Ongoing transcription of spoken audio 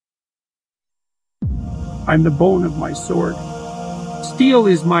I'm the bone of my sword. Steel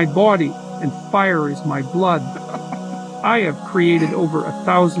is my body, and fire is my blood. I have created over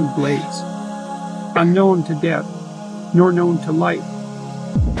 1,000 blades, unknown to death, nor known to life,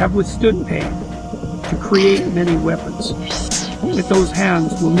 have withstood pain, to create many weapons. Yet those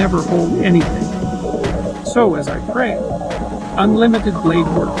hands will never hold anything. So, as I pray, unlimited blade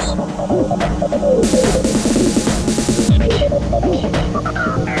works.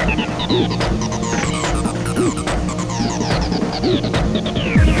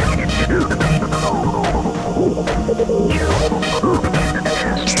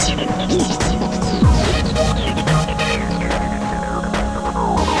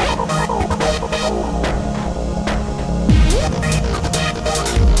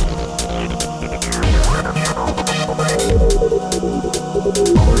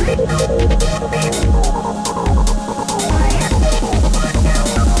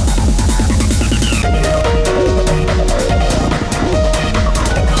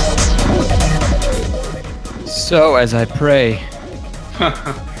 So, as I pray,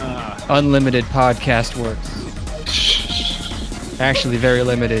 unlimited podcast works. Actually, very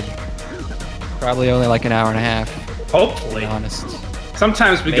limited. Probably only like an hour and a half. Hopefully. To be honest.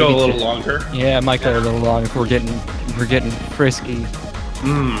 Sometimes we Maybe go a little 2. longer. Yeah, it might go a little longer if we're getting frisky.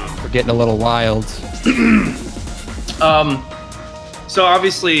 We're getting a little wild. So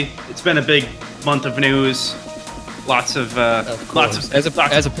obviously, it's been a big month of news. Lots of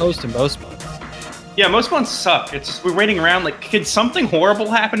as opposed to most months. Yeah, most months suck. It's just, we're waiting around. Like, could something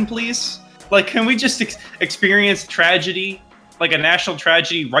horrible happen, please? Like, can we just experience tragedy, like a national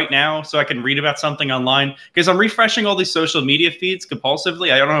tragedy right now, so I can read about something online? Because I'm refreshing all these social media feeds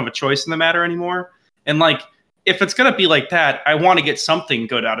compulsively. I don't have a choice in the matter anymore. And like, if it's gonna be like that, I want to get something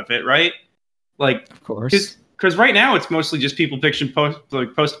good out of it, right? Like, of course. Because right now it's mostly just people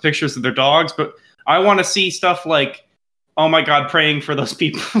post pictures of their dogs, but I want to see stuff like, oh my God, praying for those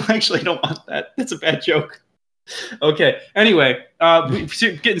people. Actually, I don't want that. That's a bad joke. Okay. Anyway,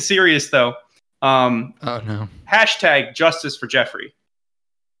 getting serious though. Oh no. Hashtag justice for Jeffrey.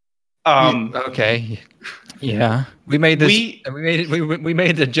 Okay. Yeah. We made this. We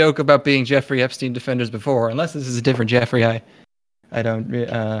made the joke about being Jeffrey Epstein defenders before. Unless this is a different Jeffrey, I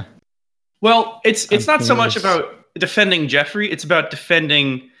don't. Well, it's not so much about defending Jeffrey. It's about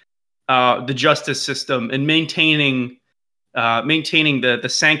defending the justice system and maintaining the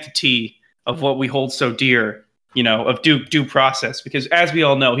sanctity of what we hold so dear, of due process. Because as we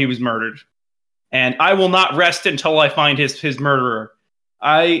all know, he was murdered, and I will not rest until I find his murderer.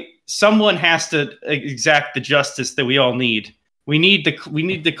 Someone has to exact the justice that we all need. We need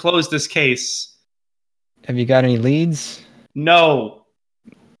to close this case. Have you got any leads? No.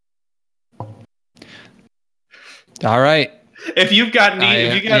 All right. If you've got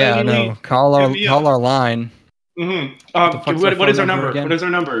any leads, call our line. Mm-hmm. What is our number? Again? What is our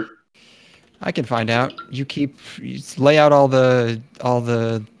number? I can find out. You lay out all the.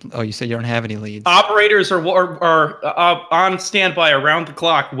 Oh, you said you don't have any leads. Operators are on standby around the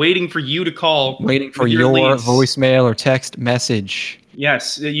clock, waiting for you to call. Waiting for your voicemail or text message.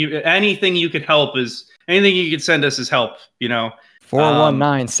 Yes, anything you could send us is help.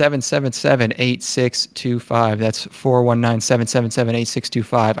 419-777-8625. That's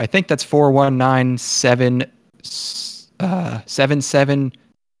 419-777-8625. I think that's 419-77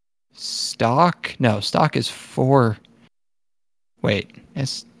 stock. No, stock is 4. Wait,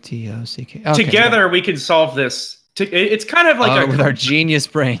 STOCK. Okay, together we can solve this. It's kind of like with our genius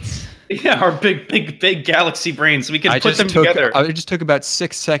brains. Yeah, our big galaxy brains. We can put them together. It just took about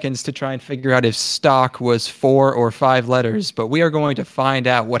 6 seconds to try and figure out if stock was 4 or 5 letters, but we are going to find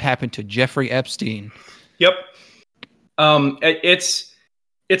out what happened to Jeffrey Epstein. Yep. It's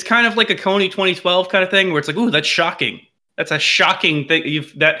kind of like a Coney 2012 kind of thing where it's like, ooh, that's shocking. That's a shocking thing.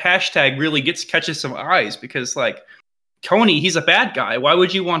 That hashtag really catches some eyes because, like, Coney, he's a bad guy. Why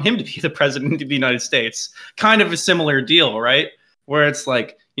would you want him to be the president of the United States? Kind of a similar deal, right? Where it's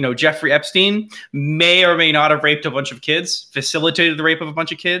like, Jeffrey Epstein may or may not have raped a bunch of kids, facilitated the rape of a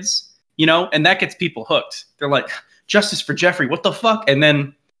bunch of kids, and that gets people hooked. They're like, justice for Jeffrey, what the fuck? And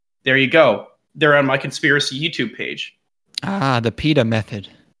then there you go. They're on my conspiracy YouTube page. The PETA method.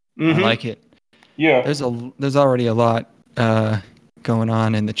 Mm-hmm. I like it. Yeah. There's already a lot going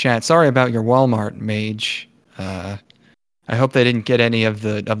on in the chat. Sorry about your Walmart, Mage. I hope they didn't get any of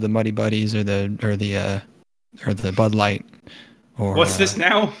the Muddy Buddies or the Bud Light. Or, what's this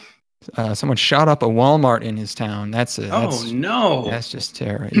now? Someone shot up a Walmart in his town. No. That's just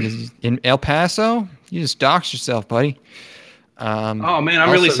terrible. In El Paso, you just doxed yourself, buddy. Oh man,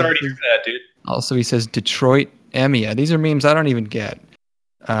 I'm really sorry to hear that, dude. Also, he says Detroit Emia. These are memes I don't even get.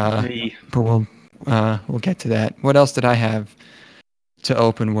 But We'll get to that. What else did I have to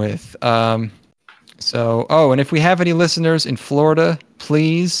open with? And if we have any listeners in Florida,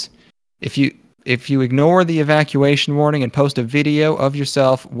 please, if you ignore the evacuation warning and post a video of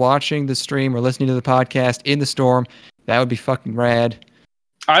yourself watching the stream or listening to the podcast in the storm, that would be fucking rad.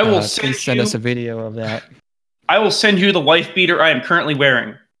 I will send us a video of that. I will send you the wife beater I am currently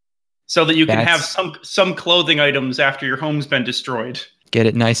wearing, so that you can have some clothing items after your home's been destroyed. Get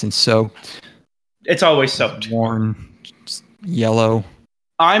it nice and soaked. It's always soaked. Worn, yellow.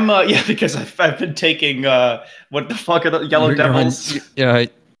 I'm because I've been taking what the fuck are the yellow devils?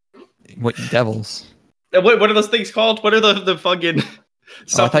 What devils? What are those things called? What are the fucking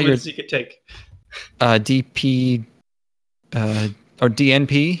supplements you could take? DP or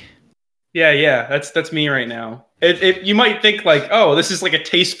DNP. Yeah, that's me right now. You might think like, oh, this is like a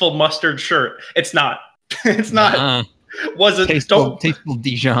tasteful mustard shirt. It's not. It's not. Wasn't tasteful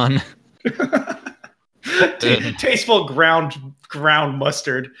Dijon. Tasteful ground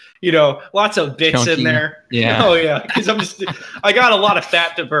mustard. Lots of bits chunky in there. Yeah. Oh yeah, because I got a lot of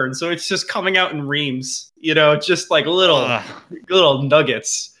fat to burn, so it's just coming out in reams. Just like little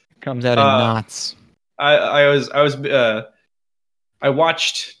nuggets. Comes out in knots. I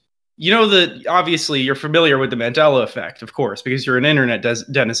watched. Obviously you're familiar with the Mandela effect, of course, because you're an internet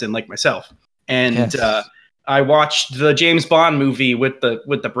denizen like myself. And yes. I watched the James Bond movie with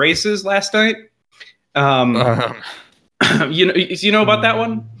the braces last night. You know about that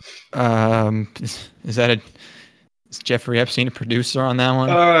one? Is Jeffrey Epstein a producer on that one?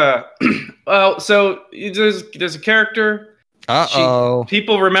 Well, so there's a character.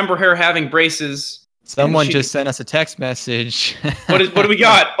 People remember her having braces. Someone just sent us a text message. What do we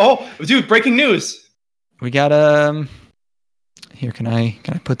got? Oh, dude, breaking news. We got here, can I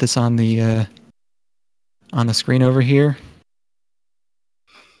put this on the screen over here?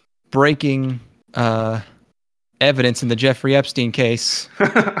 Breaking evidence in the Jeffrey Epstein case.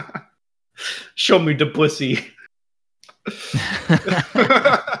 Show me the pussy.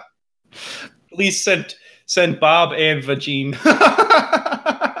 Please send Bob and Vagine.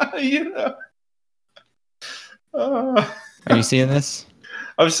 Are you seeing this?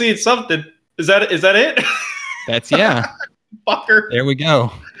 I'm seeing something. Is that it? That's yeah. Fucker. There we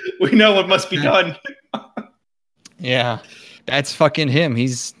go. We know what must be done. Yeah. That's fucking him.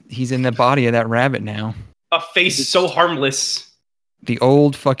 He's in the body of that rabbit now. A face so harmless. The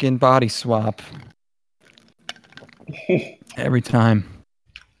old fucking body swap. Every time.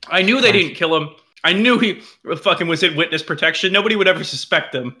 I knew they didn't kill him. I knew he fucking was in witness protection. Nobody would ever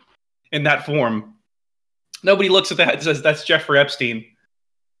suspect him in that form. Nobody looks at that and says, that's Jeffrey Epstein.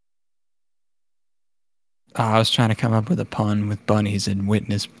 I was trying to come up with a pun with bunnies and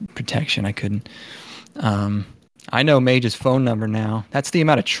witness protection. I couldn't. I know Mage's phone number now. That's the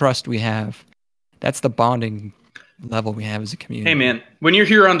amount of trust we have. That's the bonding level we have as a community. Hey, man, when you're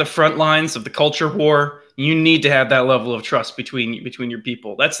here on the front lines of the culture war, you need to have that level of trust between your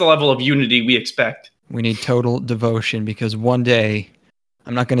people. That's the level of unity we expect. We need total devotion because one day,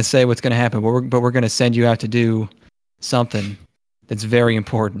 I'm not going to say what's going to happen, but we're going to send you out to do something that's very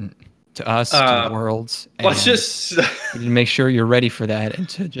important to us, to the world. Let's just we need to make sure you're ready for that and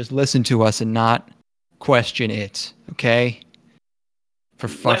to just listen to us and not question it, okay? For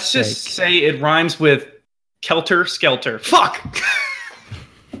fuck's sake. Let's just say it rhymes with Kelter Skelter. Fuck!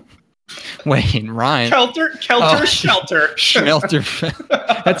 Wait, Ryan. Kelter Shelter.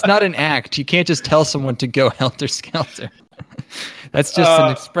 Schmelter. That's not an act. You can't just tell someone to go helter skelter. That's just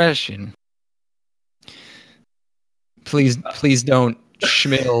an expression. Please don't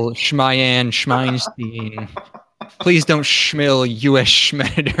Schmayan Schmeinstein. Please don't schmill U.S.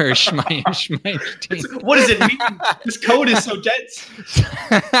 Schmeder Schmeinstein. What does it mean? This code is so dense.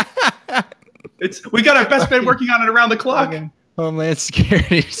 We got our best men working on it around the clock. Homeland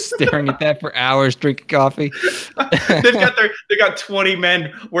Security staring at that for hours, drinking coffee. They got 20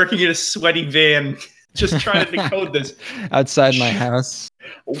 men working in a sweaty van, just trying to decode this outside my house.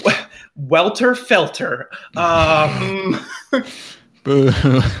 Welter Felter. Boo.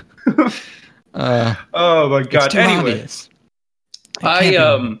 Oh my god. Anyway,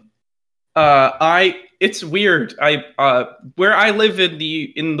 it's weird. Where I live in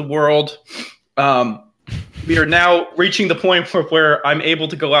the world, we are now reaching the point where I'm able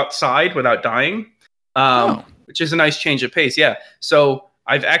to go outside without dying, which is a nice change of pace. Yeah. So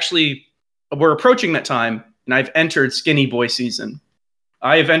we're approaching that time, and I've entered skinny boy season.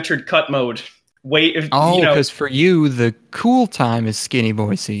 I have entered cut mode. Because for you, the cool time is skinny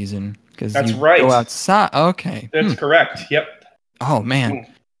boy season. That's right. Go outside. Okay. That's correct. Yep. Oh man,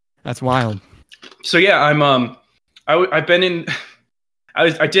 that's wild. So yeah, I've been in.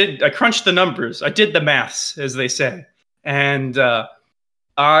 I crunched the numbers. I did the maths, as they say, and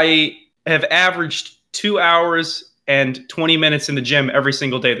I have averaged 2 hours and 20 minutes in the gym every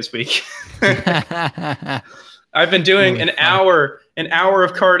single day this week. I've been doing Holy an fuck. hour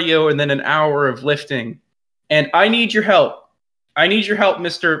of cardio and then an hour of lifting. And I need your help. I need your help,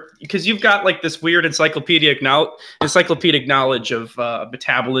 Mister, because you've got like this weird encyclopedic knowledge of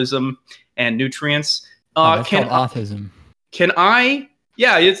metabolism and nutrients. That's called autism. Can I?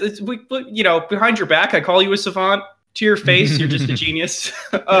 Yeah, behind your back, I call you a savant. To your face, you're just a genius.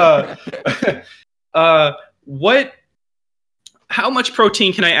 What? How much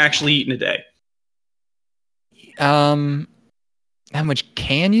protein can I actually eat in a day? How much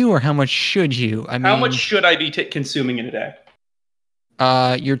can you, or how much should you? I mean, How much should I be consuming in a day?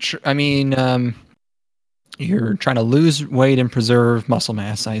 You're trying to lose weight and preserve muscle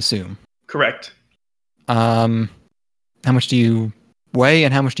mass, I assume. Correct. How much do you weigh,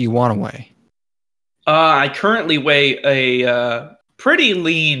 and how much do you want to weigh? I currently weigh a pretty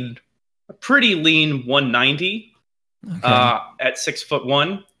lean 190 Okay. at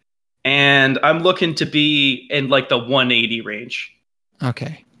 6'1", and I'm looking to be in like the 180 range.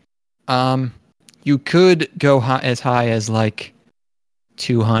 Okay. You could go as high as like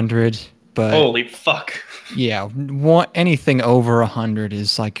 200, but Holy fuck! yeah, anything over 100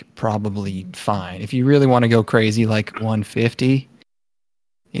 is like probably fine. If you really want to go crazy, like 150,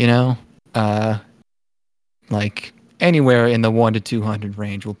 like anywhere in the 1 to 200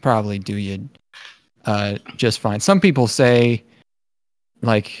 range will probably do you just fine. Some people say,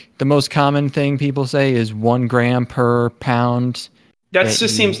 like, the most common thing people say is 1 gram per pound. That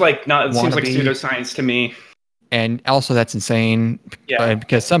just seems like be. pseudoscience to me. And also that's insane. Yeah.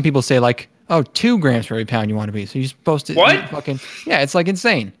 Because some people say like, 2 grams per every pound you want to be. So you're supposed to What? Yeah, it's like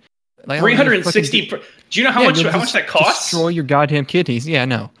insane. Like 360. Do you know how much that costs? Destroy your goddamn kidneys. Yeah,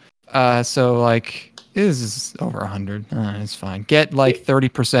 no. So like this is over 100. It's fine. Get like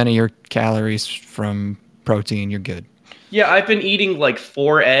 30% of your calories from protein. You're good. Yeah, I've been eating like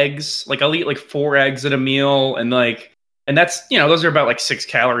 4 eggs. Like I'll eat like 4 eggs at a meal, and that's those are about like 6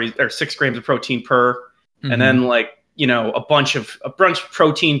 calories or 6 grams of protein per, Mm-hmm. and then like a bunch of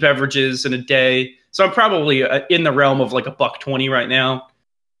protein beverages in a day. So I'm probably in the realm of like $1.20 right now,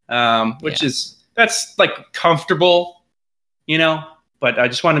 which is that's like comfortable, But I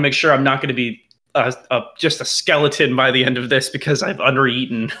just want to make sure I'm not going to be just a skeleton by the end of this because I've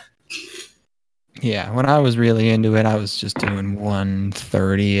undereaten. Yeah, when I was really into it, I was just doing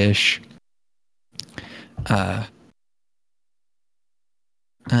 130-ish.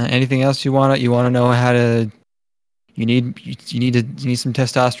 Anything else you want to know how to? You need some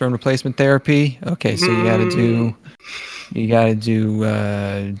testosterone replacement therapy. Okay, so you got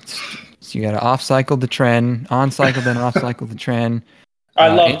to off cycle the tren, on cycle then off cycle the tren. I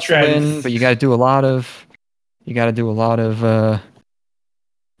love insulin, trends, but you got to do a lot of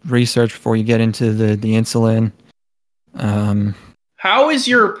research before you get into the insulin. How is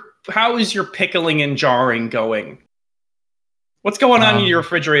your pickling and jarring going? What's going on in your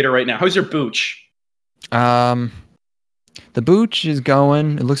refrigerator right now? How's your booch? The booch is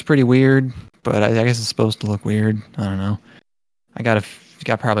going. It looks pretty weird, but I guess it's supposed to look weird. I don't know. I got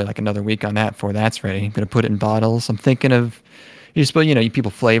probably like another week on that before that's ready. I'm gonna put it in bottles. I'm thinking of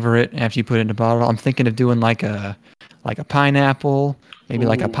people flavor it after you put it in a bottle. I'm thinking of doing like a pineapple, maybe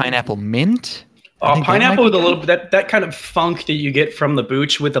like a pineapple mint. Pineapple with a little bit that kind of funk that you get from the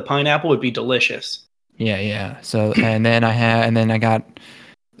booch with the pineapple would be delicious. Yeah. So and then I got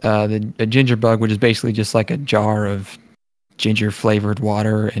the ginger bug, which is basically just like a jar of ginger flavored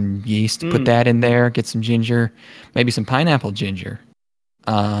water and yeast. Put that in there, get some ginger, maybe some pineapple ginger.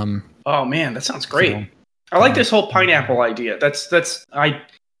 Oh man, that sounds great. So, I like this whole pineapple idea. I was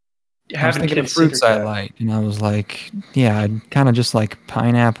thinking of fruits I like, and I was like, yeah, I'd kind of just like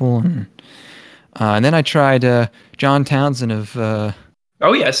pineapple, and then I tried John Townsend of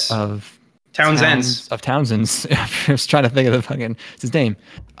Townsend's. I was trying to think of it's his name.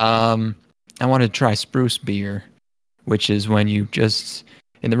 I wanted to try spruce beer, which is when you just,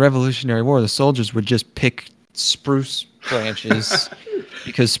 in the Revolutionary War, the soldiers would just pick spruce branches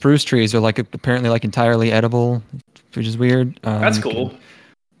because spruce trees are like apparently like entirely edible, which is weird. That's cool.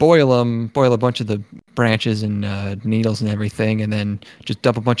 Boil a bunch of the branches and needles and everything, and then just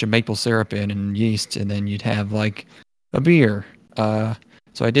dump a bunch of maple syrup in and yeast, and then you'd have like a beer. So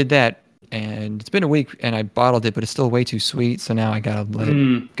I did that, and it's been a week, and I bottled it, but it's still way too sweet, so now I gotta let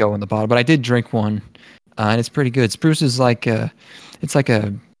it go in the bottle. But I did drink one, and it's pretty good. Spruce is like it's like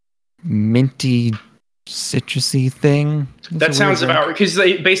a minty, citrusy thing. That sounds about right, because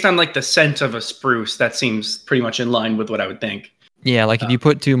based on like the scent of a spruce, that seems pretty much in line with what I would think. Yeah, like if you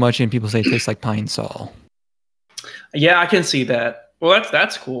put too much in, people say it tastes like pine sol. Yeah, I can see that. Well,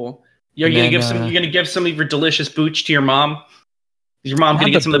 that's cool. You're And gonna then, give some. You're gonna give some of your delicious booch to your mom. Is your mom not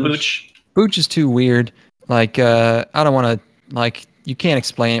gonna the get some of the booch. booch? Booch is too weird. Like, I don't want to, like, you can't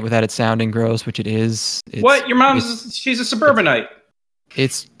explain it without it sounding gross, which it is. What? Your It's, mom's? She's a suburbanite.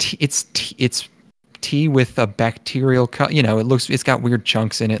 it's tea with a bacterial it's got weird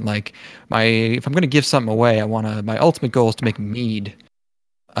chunks in it. Like, if I'm going to give something away, my ultimate goal is to make mead.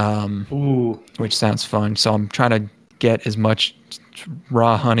 Ooh. Which sounds fun. So I'm trying to get as much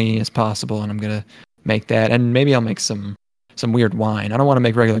raw honey as possible, and I'm gonna make that, and maybe I'll make some weird wine. I don't want to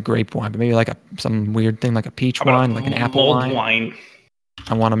make regular grape wine, but maybe like some weird thing like a peach How about wine, like an apple mulled wine.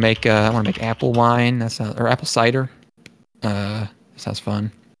 I want to make apple wine. Or apple cider. Sounds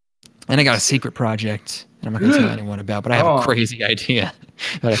fun. And I got a secret project that I'm not gonna tell anyone about, but I have a crazy idea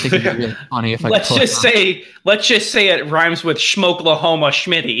that I think would be really funny if I could pull it off. Let's just say it rhymes with Schmoklahoma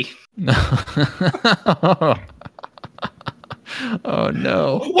Schmitty. Oh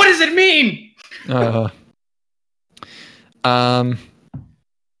no. What does it mean? I'm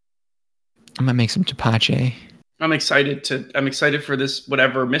gonna make some tapache. I'm excited for this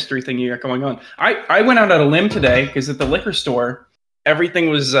whatever mystery thing you got going on. I went out on a limb today because at the liquor store everything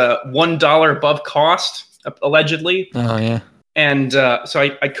was $1 above cost allegedly. Oh yeah. And so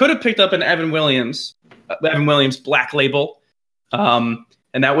I could have picked up an Evan Williams Black Label, and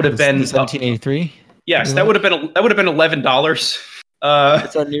that would have been 1783. Yes, that would have been $11.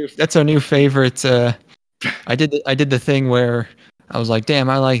 That's our new favorite. I did the thing where I was like, damn,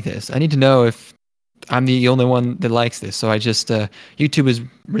 I like this. I need to know if I'm the only one that likes this. So I just YouTube has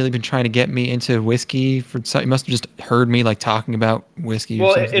really been trying to get me into whiskey. You must have just heard me like talking about whiskey.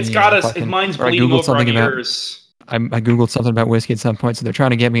 Well, it's got us. Mine's bleeding over on yours. I googled something about whiskey at some point, so they're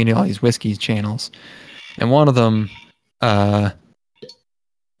trying to get me into all these whiskey channels, and one of them, I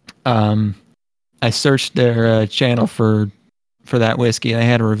searched their channel for that whiskey, and I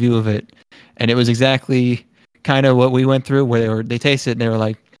had a review of it, and it was exactly kind of what we went through, where they tasted it and they were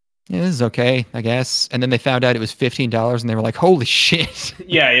like, yeah, this is okay, I guess, and then they found out it was $15, and they were like, holy shit.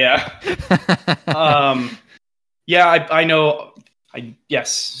 Yeah. I know.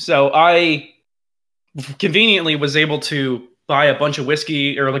 Yes. So I conveniently was able to buy a bunch of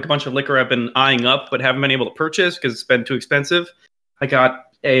whiskey or like a bunch of liquor I've been eyeing up but haven't been able to purchase because it's been too expensive. I got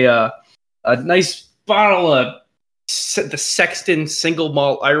a nice bottle of the Sexton single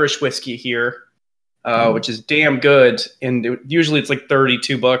malt Irish whiskey here, which is damn good. And usually it's like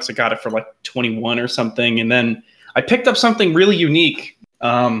 $32. I got it for like 21 or something. And then I picked up something really unique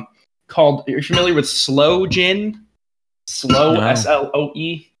called, are you familiar with Sloe Gin? Sloe, No. Sloe.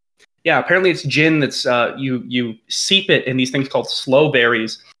 Yeah, apparently it's gin that's you seep it in these things called sloe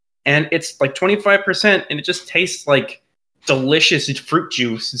berries, and it's like 25%, and it just tastes like delicious fruit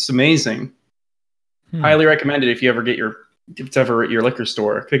juice. It's amazing. Highly recommend it if it's ever at your liquor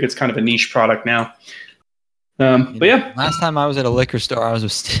store. I think it's kind of a niche product now. But yeah, last time I was at a liquor store, I was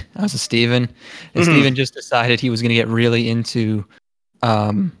with Steven, and Steven just decided he was going to get really into,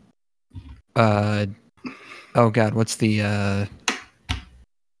 oh God, what's the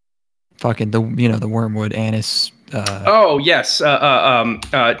fucking the wormwood anise. Oh yes,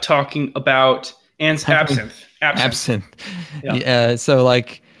 talking about absinthe. Absinthe. Yeah. So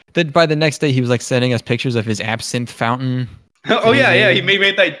like, by the next day, he was like sending us pictures of his absinthe fountain. Oh yeah. He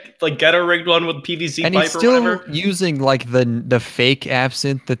made that like ghetto rigged one with PVC and pipe he's still or whatever. using like the fake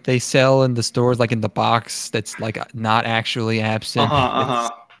absinthe that they sell in the stores, like in the box. That's like not actually absinthe.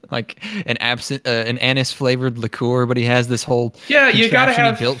 It's like an anise flavored liqueur, but he has this whole you gotta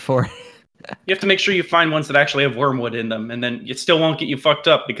have built for it. You have to make sure you find ones that actually have wormwood in them, and then it still won't get you fucked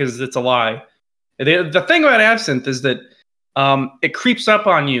up because it's a lie. The thing about absinthe is that it creeps up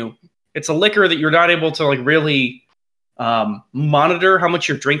on you. It's a liquor that you're not able to like really monitor how much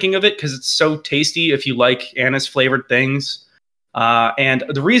you're drinking of it because it's so tasty if you like anise flavored things. And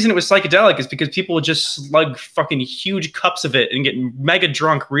the reason it was psychedelic is because people would just slug fucking huge cups of it and get mega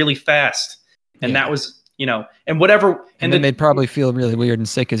drunk really fast. And that was, and whatever. And then they'd probably feel really weird and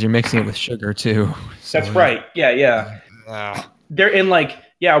sick because you're mixing it with sugar too. So, that's right. Yeah. They're in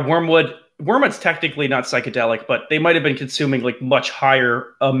wormwood. Wormwood's technically not psychedelic, but they might have been consuming like much higher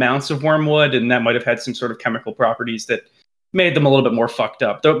amounts of wormwood, and that might have had some sort of chemical properties that made them a little bit more fucked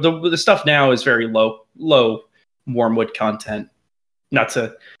up. The stuff now is very low wormwood content. Not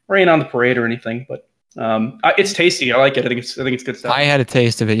to rain on the parade or anything, but it's tasty. I like it. I think it's good stuff. I had a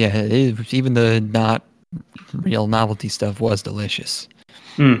taste of it. Yeah, even the not real novelty stuff was delicious.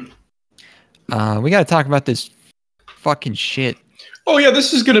 We got to talk about this fucking shit. Oh yeah,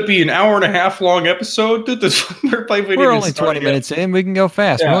 this is going to be an hour and a half long episode. We're only 20 minutes in. We can go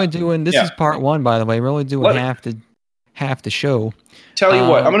fast. Yeah. We're only doing. This is part 1, by the way. We're only doing half the show. Tell you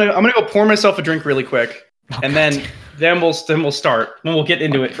what, I'm gonna go pour myself a drink really quick, and then we'll start. Then we'll get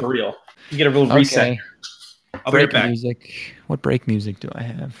into it for real. You get a real reset. I'll be right back. Music. What break music do I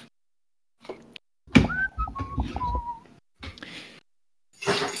have?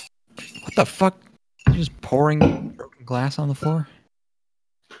 What the fuck? You're just pouring broken glass on the floor?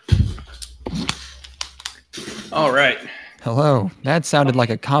 All right. Hello. That sounded like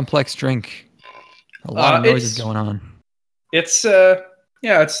a complex drink. A lot of noises going on. It's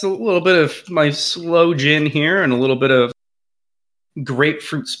it's a little bit of my slow gin here and a little bit of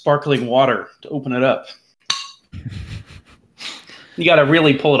grapefruit sparkling water to open it up. You got to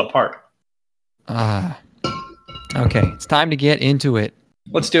really pull it apart. Okay, it's time to get into it.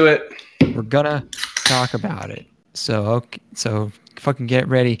 Let's do it. We're gonna talk about it. So fucking get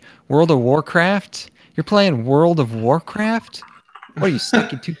ready. World of Warcraft? You're playing World of Warcraft? What are you,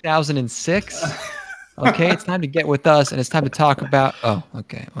 stuck in 2006? Okay, it's time to get with us, and it's time to talk about... Oh,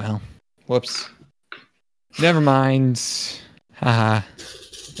 okay, well, whoops. Never mind. Haha.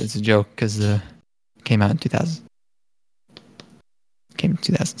 It's a joke, because it came out in 2000. Came in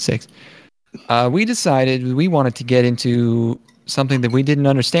 2006. We decided we wanted to get into something that we didn't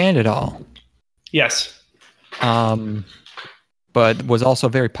understand at all. Yes. But was also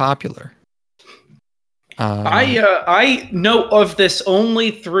very popular. I know of this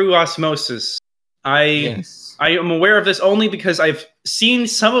only through osmosis. I am aware of this only because I've seen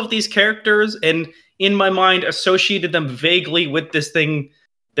some of these characters and in my mind associated them vaguely with this thing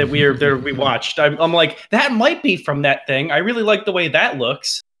that we watched. I'm like, that might be from that thing. I really like the way that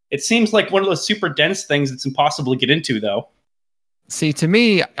looks. It seems like one of those super dense things that's impossible to get into, though. See, to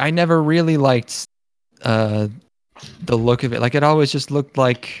me, I never really liked the look of it. Like, it always just looked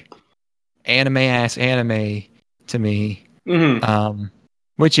like anime-ass anime to me. Mm-hmm.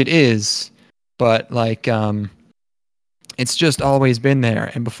 Which it is, but like it's just always been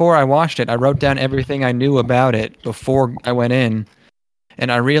there. And before I watched it, I wrote down everything I knew about it before I went in,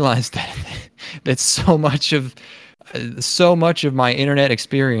 and I realized that so much of my internet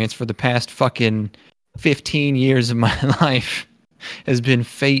experience for the past fucking 15 years of my life has been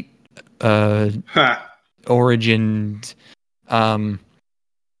Fate origined.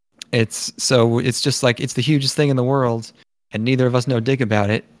 It's just like it's the hugest thing in the world, and neither of us know dick about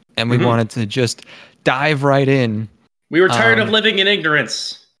it, and we wanted to just dive right in. We were tired of living in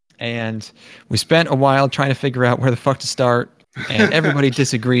ignorance, and we spent a while trying to figure out where the fuck to start, and everybody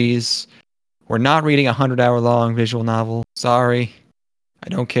disagrees. We're not reading a 100-hour-long visual novel. Sorry, I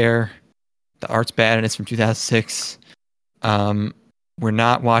don't care. The art's bad and it's from 2006. We're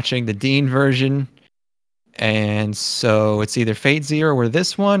not watching the Dean version. And so it's either Fate Zero or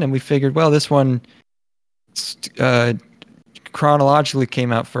this one, and we figured, well, this one chronologically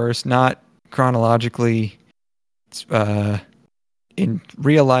came out first, not chronologically in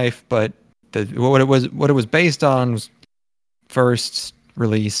real life, but what it was based on was first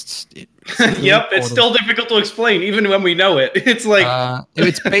released. Yep, it's still difficult to explain, even when we know it. It's like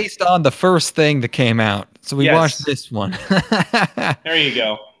it's based on the first thing that came out, so we watched this one. There you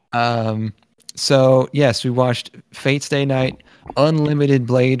go. So, yes, we watched Fate Stay Night, Unlimited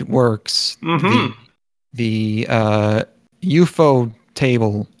Blade Works, the UFO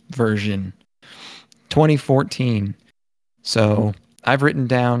table version, 2014. So, I've written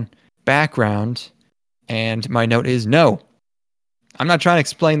down background, and my note is no. I'm not trying to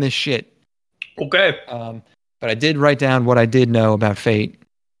explain this shit. Okay. But I did write down what I did know about Fate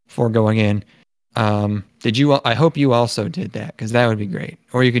before going in. Did you? I hope you also did that, because that would be great.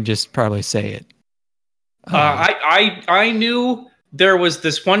 Or you could just probably say it. I knew there was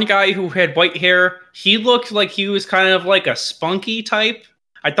this one guy who had white hair. He looked like he was kind of like a spunky type.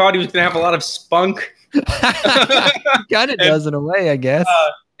 I thought he was going to have a lot of spunk. Kind of does in a way, I guess.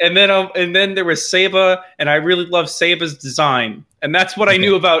 And then there was Saba, and I really loved Saba's design, and that's what I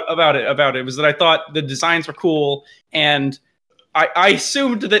knew about it was that I thought the designs were cool, and I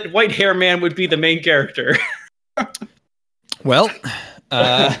assumed that White Hair Man would be the main character. Well,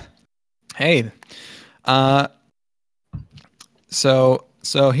 hey, so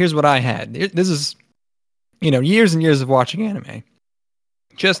here's what I had. This is, years and years of watching anime.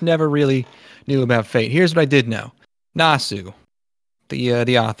 Just never really knew about Fate. Here's what I did know. Nasu,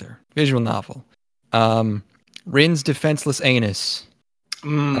 the author, visual novel. Rin's defenseless anus.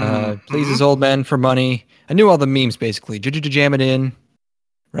 Pleases old men for money. I knew all the memes, basically. Jam it in,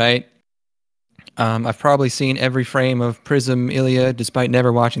 right? I've probably seen every frame of Prism Ilya, despite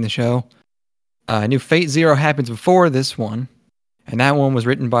never watching the show. I knew Fate Zero happens before this one. and that one was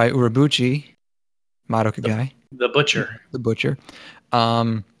written by Urabuchi Madoka guy, The Butcher. the butcher.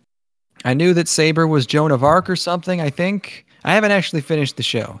 I knew that Saber was Joan of Arc or something. I think I haven't actually finished the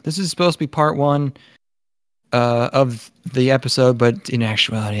show. This is supposed to be part one of the episode, but in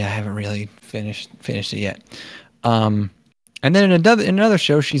actuality, I haven't really finished it yet. And then in another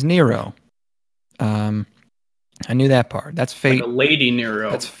show, she's Nero. I knew that part. That's Fate. Like a Lady Nero.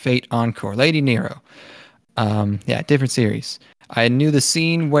 That's Fate Encore. Lady Nero. Yeah, different series. I knew the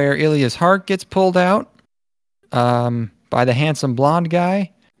scene where Ilya's heart gets pulled out by the handsome blonde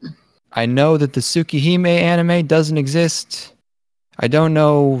guy. I know that the Tsukihime anime doesn't exist. I don't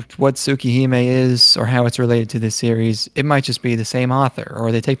know what Tsukihime is or how it's related to this series. It might just be the same author,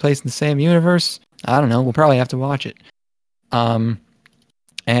 or they take place in the same universe. I don't know. We'll probably have to watch it. Have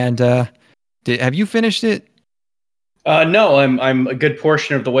you finished it? No, I'm a good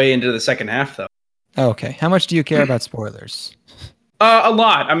portion of the way into the second half, though. Okay. How much do you care about spoilers? A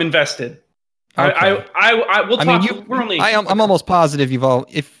lot. I'm invested. Okay. We'll talk. I mean, we're only. I'm almost positive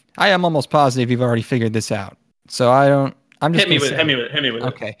you've already figured this out. So I don't. I'm just hit me with it.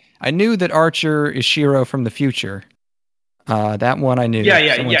 Okay. I knew that Archer is Shiro from the future. That one I knew.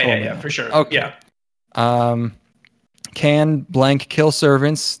 Yeah, for sure. Okay. Yeah. Can blank kill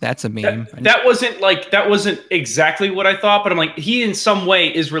servants? That's a meme. That wasn't exactly what I thought, but I'm like, he in some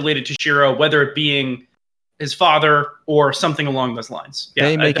way is related to Shiro, whether it being his father or something along those lines. Yeah,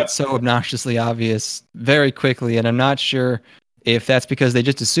 they make it so obnoxiously obvious very quickly, and I'm not sure if that's because they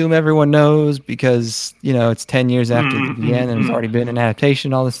just assume everyone knows because, it's 10 years after the end and there's already been an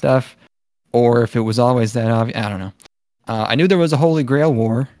adaptation, all this stuff, or if it was always that obvious. I don't know. I knew there was a Holy Grail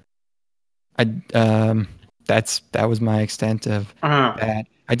war. That was my extent of that.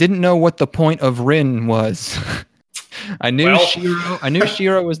 I didn't know what the point of Rin was. I knew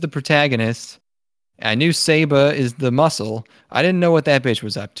Shiro was the protagonist. I knew Saba is the muscle. I didn't know what that bitch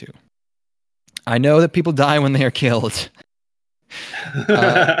was up to. I know that people die when they are killed.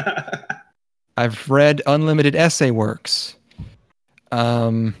 I've read Unlimited Essay Works.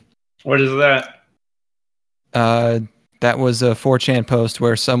 What is that? That was a 4chan post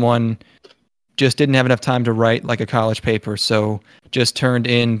where someone just didn't have enough time to write like a college paper, so just turned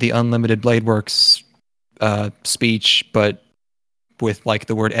in the Unlimited Blade Works speech, but with like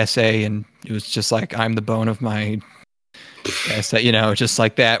the word essay, and it was just like, I'm the bone of my essay, just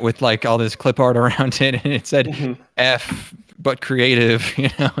like that with like all this clip art around it, and it said F but creative,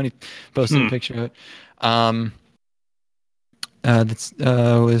 and he posted a picture of it. I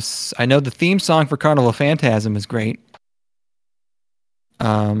know the theme song for Carnival Phantasm is great.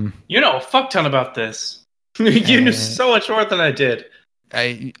 You know a fuck ton about this. You knew so much more than I did.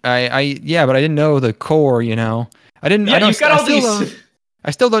 Yeah, but I didn't know the core, I didn't. Yeah, you've got all these.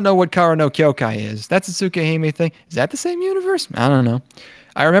 I still don't know what Kara no Kyokai is. That's a Tsukihime thing. Is that the same universe? I don't know.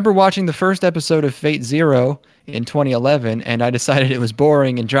 I remember watching the first episode of Fate Zero in 2011, and I decided it was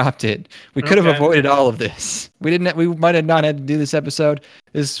boring and dropped it. We could have avoided all of this. We might have not had to do this episode.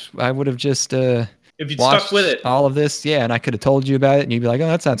 I would have just if you'd watched stuck with it, all of this, yeah, and I could have told you about it, and you'd be like, "Oh,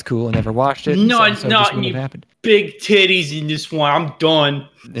 that sounds cool," and never watched it. No, have happened. Big titties in this one. I'm done.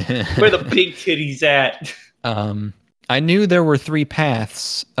 Where the big titties at? I knew there were 3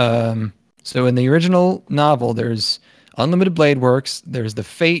 paths. So in the original novel, there's Unlimited Blade Works, there's the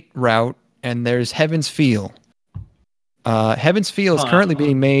Fate route, and there's Heaven's Feel. Heaven's Feel is currently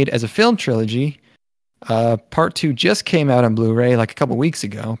being made as a film trilogy. Part 2 just came out on Blu-ray like a couple weeks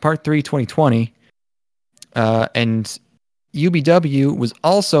ago. Part 3, 2020. And UBW was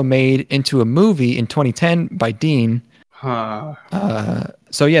also made into a movie in 2010 by Dean.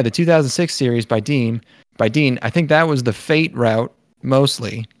 So yeah, the 2006 series by Dean. I think that was the Fate route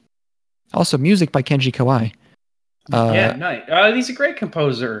mostly. Also music by Kenji Kawai. Yeah, nice. He's a great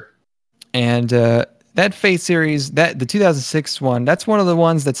composer. And that Fate series, the 2006 one, that's one of the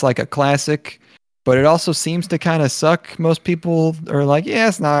ones that's like a classic, but it also seems to kind of suck. Most people are like, yeah,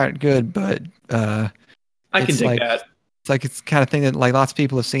 it's not good, but I can dig that. It's like it's the kind of thing that like lots of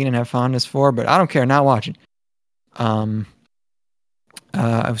people have seen and have fondness for, but I don't care, not watching.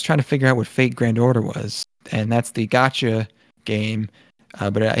 I was trying to figure out what Fate Grand Order was, and that's the gacha game,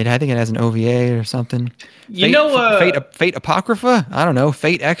 but I think it has an OVA or something. Fate Apocrypha? I don't know.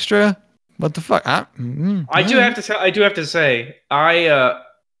 Fate Extra? What the fuck? I do have to say,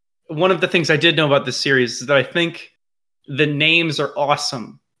 one of the things I did know about this series is that I think the names are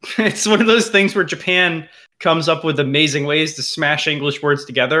awesome. It's one of those things where Japan comes up with amazing ways to smash English words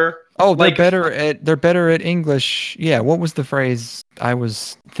together. Oh, they're better at English. Yeah, what was the phrase I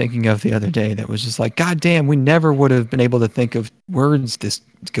was thinking of the other day that was just like, God damn, we never would have been able to think of words this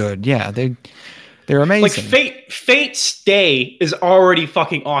good. Yeah, they They're Like amazing. Fate Stay is already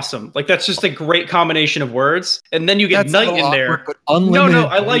fucking awesome. Like that's just a great combination of words. And then you get That's a Night little in awkward, there. but No, Unlimited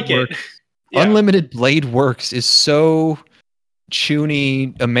I Blade like it. Works. Yeah. Unlimited Blade Works is so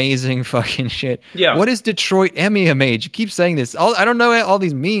chuny, amazing fucking shit. Yeah. What is Detroit Emia Mage? You keep saying this. I don't know all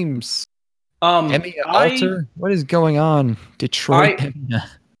these memes. Emia Alter? What is going on? Detroit I Emia.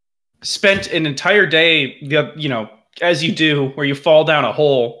 spent an entire day, as you do, where you fall down a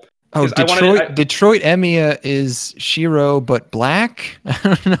hole. Oh, Because Detroit Emia is Shiro, but black? I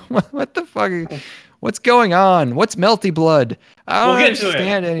don't know. What the fuck? What's going on? What's Melty Blood? I don't We'll get to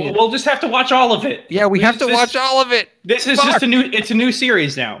understand it. any. We'll just have to watch all of it. Yeah, we have to watch all of it. This is just it's a new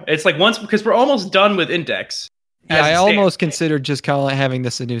series now. It's like because we're almost done with Index. Yeah, I almost considered just having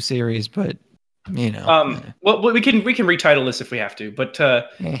this a new series, but Well, we can retitle this if we have to, but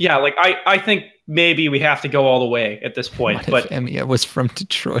yeah, like I think maybe we have to go all the way at this point. What if Emia was from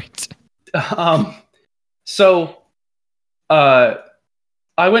Detroit? So,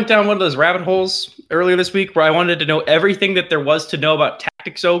 I went down one of those rabbit holes earlier this week where I wanted to know everything that there was to know about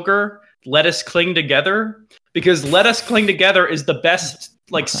Tactics Ogre. Let Us Cling Together, because Let Us Cling Together is the best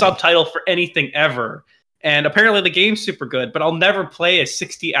subtitle for anything ever. And apparently the game's super good, but I'll never play a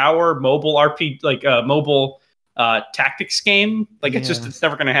 60-hour mobile mobile tactics game. It's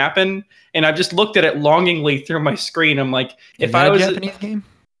never going to happen. And I've just looked at it longingly through my screen. I'm like, if I was a Japanese game,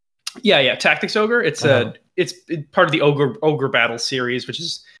 yeah, Tactics Ogre. It's it's part of the Ogre Battle series, which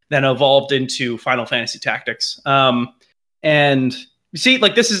is then evolved into Final Fantasy Tactics. And you see,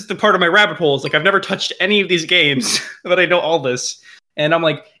 like this is the part of my rabbit hole. Is like I've never touched any of these games, but I know all this. And I'm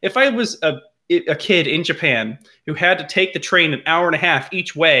like, if I was a kid in Japan who had to take the train an hour and a half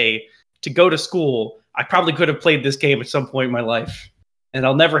each way to go to school, I probably could have played this game at some point in my life. And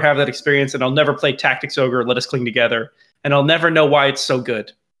I'll never have that experience, and I'll never play Tactics Ogre, Let Us Cling Together, and I'll never know why it's so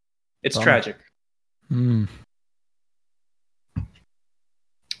good. It's tragic. Damn,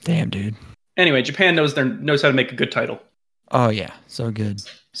 dude. Anyway, Japan knows how to make a good title. Oh yeah, so good.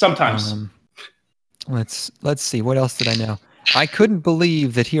 Sometimes. Let's see. What else did I know? I couldn't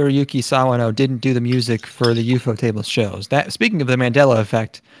believe that Hiroyuki Sawano didn't do the music for the UFO Table shows. That speaking of the Mandela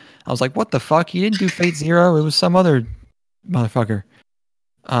effect, I was like, what the fuck? He didn't do Fate Zero. It was some other motherfucker.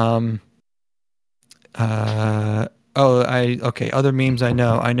 Other memes I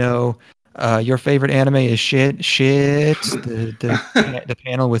know. I know your favorite anime is shit. The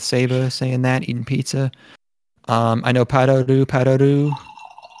panel with Saba saying that, eating pizza. I know Padoru.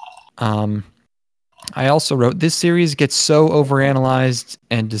 I also wrote, this series gets so overanalyzed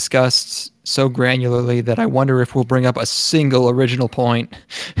and discussed so granularly that I wonder if we'll bring up a single original point.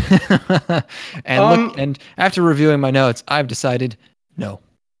 And after reviewing my notes, I've decided no.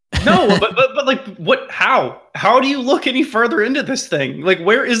 No, but like what? How do you look any further into this thing? Like,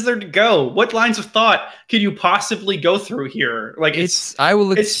 where is there to go? What lines of thought could you possibly go through here? Like, I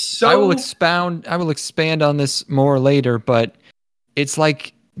will expand on this more later, but it's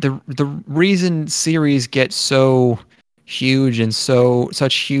like the reason series get so huge and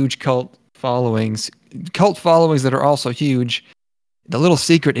such huge cult followings that are also huge. The little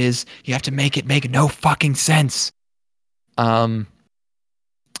secret is you have to make it make no fucking sense.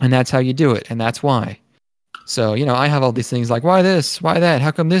 And that's how you do it, and that's why. So, I have all these things like, why this, why that,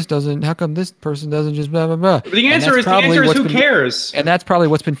 how come this person doesn't just blah, blah, blah. The answer is who cares? And that's probably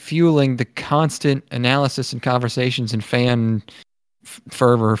what's been fueling the constant analysis and conversations and fan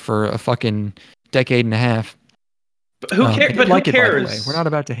fervor for a fucking decade and a half. But who cares? But who cares? By the way. We're not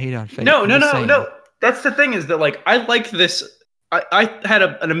about to hate on Fate. No. That's the thing is that, like, I like this. I had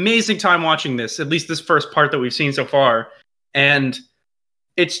an amazing time watching this, at least this first part that we've seen so far. And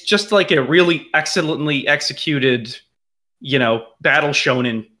it's just like a really excellently executed, battle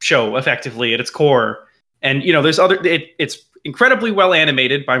shonen show, effectively at its core. And there's it's incredibly well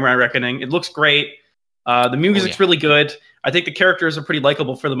animated by my reckoning. It looks great. The music's really good. I think the characters are pretty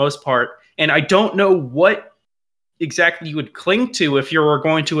likable for the most part. And I don't know what exactly you would cling to if you were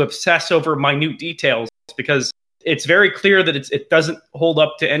going to obsess over minute details, because it's very clear that it doesn't hold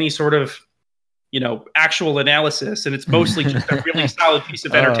up to any sort of actual analysis, and it's mostly just a really solid piece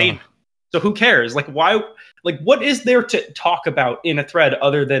of entertainment. So who cares? Like, why? Like, what is there to talk about in a thread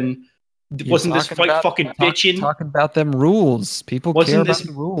other than wasn't this fight fucking bitching? Talking about them rules. People care about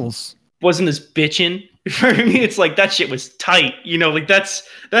the rules. Wasn't this bitching? For me, it's like that shit was tight. Like that's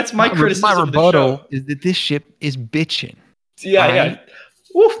my criticism. My rebuttal is that this shit is bitching. Yeah.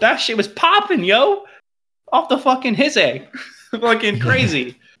 Oof, that shit was popping, yo, off the fucking his egg, fucking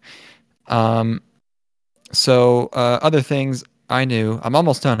crazy. So other things I knew. I'm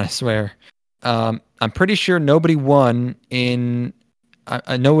almost done, I swear. I'm pretty sure nobody won in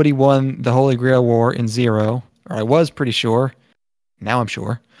nobody won the Holy Grail War in Zero, or I was pretty sure. Now I'm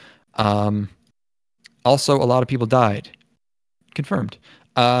sure. Also, a lot of people died. Confirmed.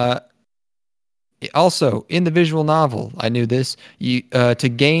 Also, in the visual novel, I knew this. You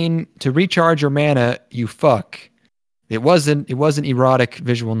to recharge your mana, you fuck. It wasn't erotic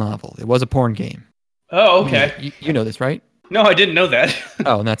visual novel. It was a porn game. Oh, okay. You know this, right? No, I didn't know that.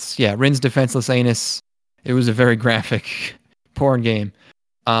 Oh, and that's Rin's defenseless anus. It was a very graphic porn game.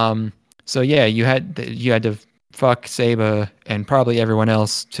 So yeah, you had to fuck Saba and probably everyone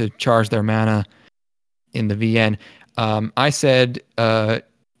else to charge their mana in the VN. I said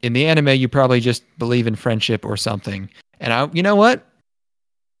in the anime you probably just believe in friendship or something. And you know what?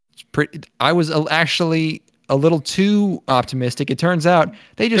 I was actually a little too optimistic. It turns out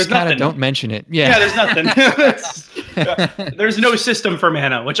they just kind of don't mention it. Yeah, there's nothing. There's no system for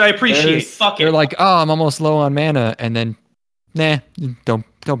mana, which I appreciate. Fuck it. They're like, oh, I'm almost low on mana, and then, nah, don't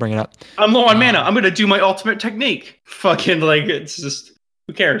bring it up. I'm low on mana. I'm gonna do my ultimate technique. Fucking like, it's just,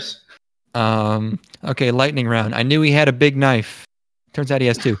 who cares? Okay, lightning round. I knew he had a big knife. Turns out he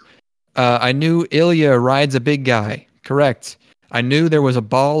has two. I knew Ilya rides a big guy. Correct. I knew there was a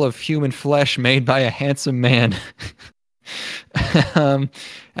ball of human flesh made by a handsome man. And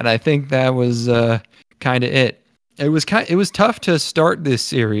I think that was kind of it. It was tough to start this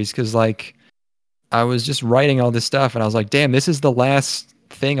series because like I was just writing all this stuff and I was like, damn, this is the last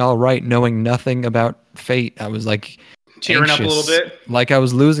thing I'll write knowing nothing about fate. I was like tearing anxious, up a little bit, like I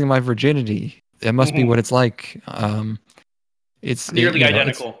was losing my virginity. It must be what it's like. It's nearly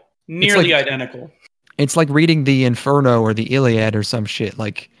identical. Nearly identical. It's like reading the Inferno or the Iliad or some shit.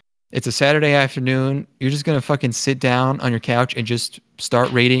 Like, it's a Saturday afternoon. You're just gonna fucking sit down on your couch and just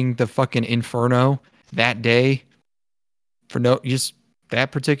start reading the fucking Inferno that day just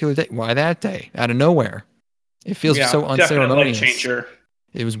that particular day. Why that day? Out of nowhere. It feels so unceremonious. Changer.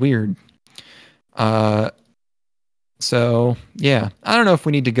 It was weird. So yeah, I don't know if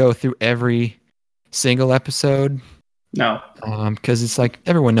we need to go through every single episode. No. Because it's like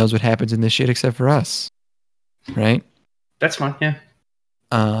everyone knows what happens in this shit except for us, right? That's fine. Yeah.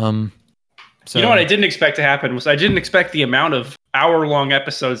 So you know what I didn't expect to happen was I didn't expect the amount of hour-long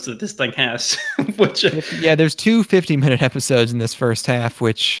episodes that this thing has. Which there's 2 50-minute episodes in this first half,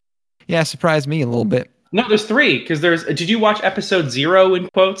 which surprised me a little bit. No, there's 3 because there's. Did you watch episode 0 in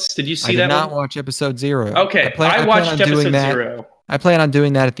quotes? Did you see that? I did not watch episode 0. Okay, I watched episode 0. I plan on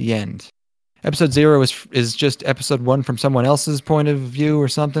doing that at the end. Episode 0 is just episode 1 from someone else's point of view or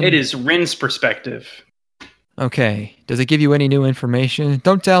something? It is Rin's perspective. Okay. Does it give you any new information?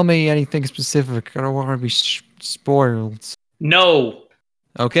 Don't tell me anything specific. I don't want to be spoiled. No.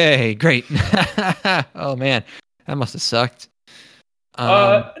 Okay, great. Oh, man. That must have sucked.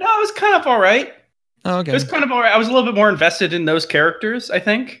 No, it was kind of all right. Oh, okay. It was kind of all right. I was a little bit more invested in those characters, I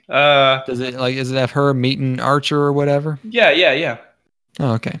think. Does it have her meeting Archer or whatever? Yeah.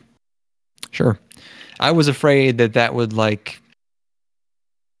 Oh, okay. Sure. I was afraid that would like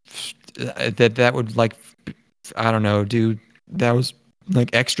that would like I don't know, dude. That was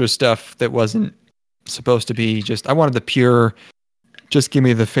like extra stuff that wasn't supposed to be just. I wanted the pure. Just give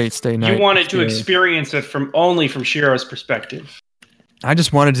me the Fate Stay Night. You wanted to experience it only from Shiro's perspective. I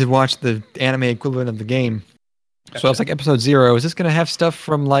just wanted to watch the anime equivalent of the game. Gotcha. So I was like, episode 0. Is this going to have stuff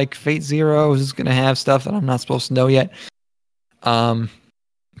from like Fate Zero? Is this going to have stuff that I'm not supposed to know yet?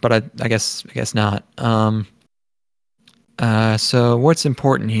 But I guess not. So what's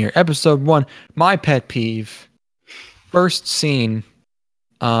important here? Episode 1, my pet peeve. First scene.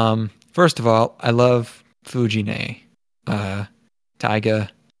 First of all, I love Fujine. Taiga,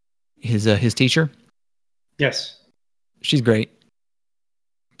 his teacher. Yes. She's great.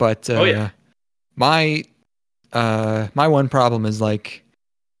 But my one problem is like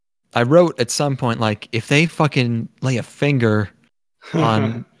I wrote at some point like if they fucking lay a finger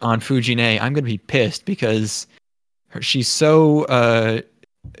on Fujine, I'm gonna be pissed because she's so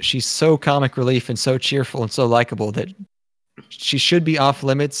comic relief and so cheerful and so likable that she should be off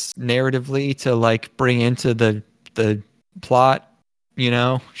limits narratively to like bring into the plot. You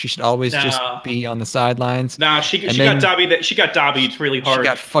know, she should always just be on the sidelines. Nah, she got Dobby really hard. She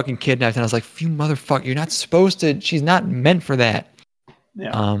got fucking kidnapped, and I was like, "You motherfucker! You're not supposed to. She's not meant for that."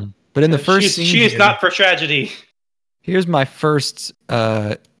 Yeah. But in the first scene, she is not for tragedy. Here's my first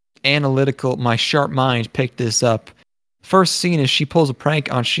analytical. My sharp mind picked this up. First scene is she pulls a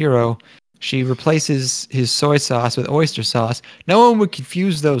prank on Shiro. She replaces his soy sauce with oyster sauce. No one would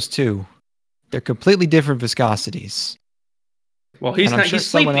confuse those two. They're completely different viscosities. Well, he's not. He's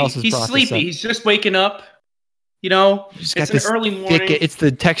sleepy. He's sleepy. He's just waking up. You know, You just got it's an this early thick. morning. It's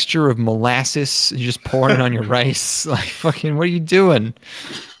the texture of molasses. You're just pouring it on your rice. Like fucking, what are you doing?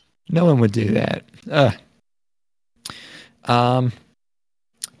 No one would do that.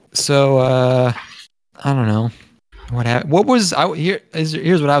 So I don't know what happened. What was I here?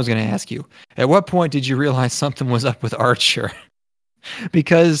 Here's what I was going to ask you. At what point did you realize something was up with Archer?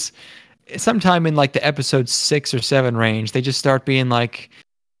 Because sometime in like the episode 6 or 7 range, they just start being like,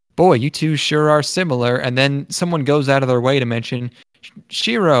 "Boy, you two sure are similar." And then someone goes out of their way to mention,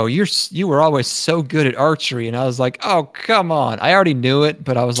 "Shiro, you were always so good at archery." And I was like, "Oh, come on!" I already knew it,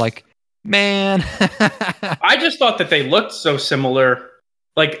 but I was like, "Man." I just thought that they looked so similar.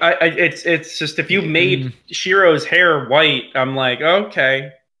 Like it's just if you made Shiro's hair white, I'm like,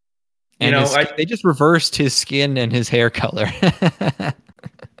 okay. And they just reversed his skin and his hair color.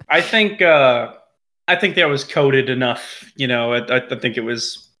 I think that was coded enough. I think it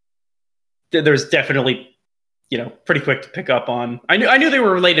was. There's definitely, pretty quick to pick up on. I knew they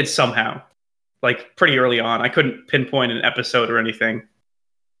were related somehow, like pretty early on. I couldn't pinpoint an episode or anything.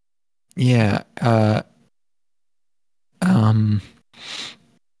 Yeah.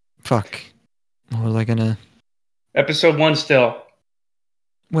 Fuck. What was I gonna? Episode 1 still.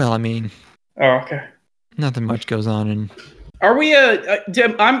 Well, I mean. Oh, okay. Nothing much goes on, and are we?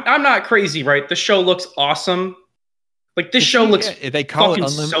 I'm not crazy, right? The show looks awesome. Like this show looks. They call it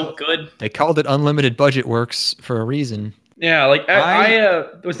so good. They called it Unlimited Budget Works for a reason. Yeah, like I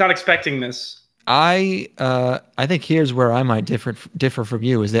was not expecting this. I think here's where I might differ from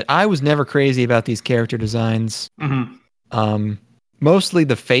you is that I was never crazy about these character designs. Mm-hmm. Mostly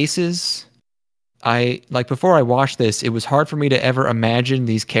the faces. Before I watched this, it was hard for me to ever imagine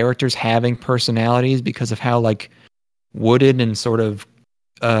these characters having personalities because of how like wooden and sort of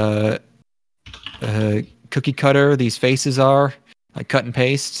cookie cutter these faces are, like cut and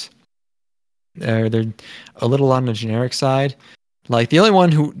paste. They're a little on the generic side. Like the only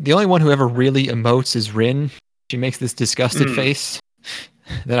one who ever really emotes is Rin. She makes this disgusted face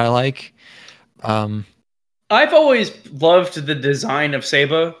that I like. I've always loved the design of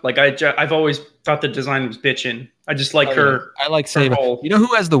Saba. Like I've always thought the design was bitchin'. I just like her. I like Saba. You know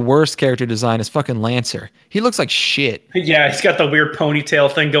who has the worst character design is fucking Lancer. He looks like shit. Yeah, he's got the weird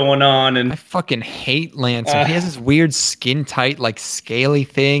ponytail thing going on, and I fucking hate Lancer. He has this weird skin tight, like scaly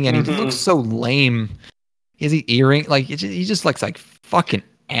thing, and he looks so lame. He has the earring, like he just looks like fucking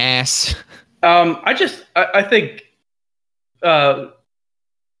ass. I think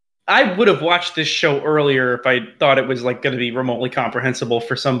I would have watched this show earlier if I thought it was like going to be remotely comprehensible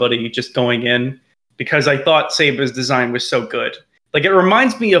for somebody just going in, because I thought Saba's design was so good. Like it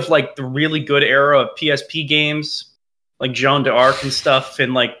reminds me of like the really good era of PSP games, like Jeanne d'Arc and stuff,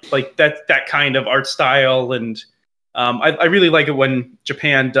 and like that kind of art style. And I really like it when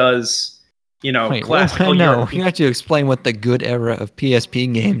Japan does, classical. No, you have to explain what the good era of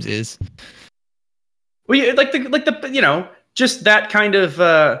PSP games is. Well, yeah, just that kind of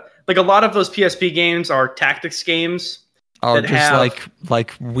like a lot of those PSP games are tactics games. Oh, just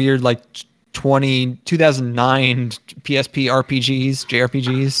like weird 2009 PSP RPGs,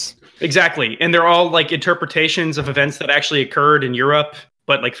 JRPGs. Exactly, and they're all like interpretations of events that actually occurred in Europe,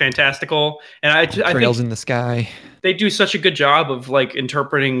 but like fantastical. And I Trails think in the sky. They do such a good job of like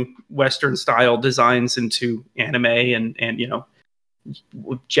interpreting Western style designs into anime and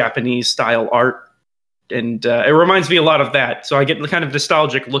Japanese style art. And it reminds me a lot of that. So I get kind of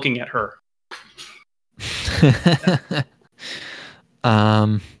nostalgic looking at her.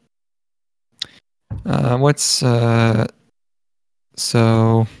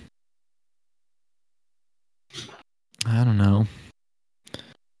 So I don't know.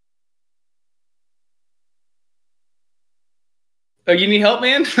 Oh, you need help,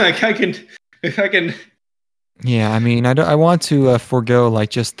 man? Like if I can. Yeah, I mean, I want to forego like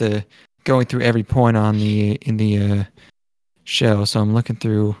just the going through every point in the show. So I'm looking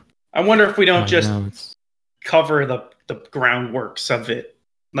through. I wonder if we don't just notes. Cover the groundworks of it.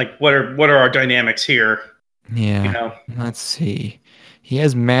 Like what are our dynamics here? Yeah. Let's see. He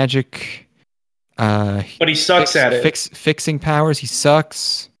has magic. But he sucks at it. Fixing powers. He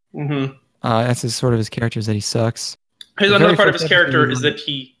sucks. Mm-hmm. That's his character is that he sucks. Another part of his character is that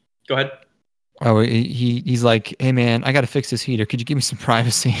he. Go ahead. Oh, he's like, hey man, I got to fix this heater. Could you give me some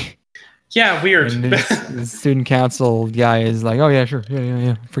privacy? Yeah, weird. And the student council guy is like, oh yeah, sure,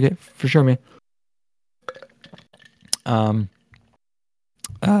 yeah. For sure, man.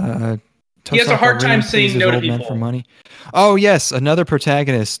 He has a hard time saying no to people. For money. Oh yes, another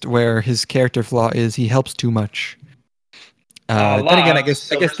protagonist where his character flaw is he helps too much. Then again, I guess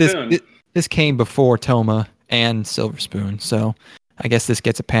this came before Toma and Silver Spoon, so I guess this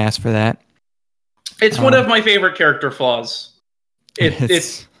gets a pass for that. It's one of my favorite character flaws.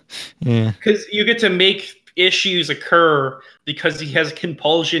 It's yeah, because you get to make issues occur because he has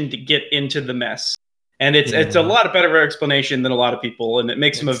compulsion to get into the mess, and it's a lot better explanation than a lot of people, and it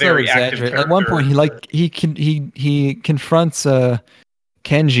makes him a very active character. At one point, he confronts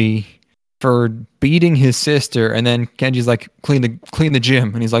Kenji for beating his sister, and then Kenji's like, clean the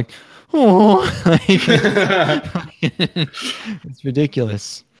gym, and he's like, oh, it's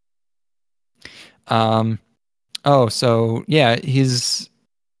ridiculous. So yeah, his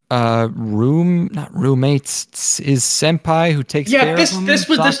not roommates, his senpai who takes care of him. This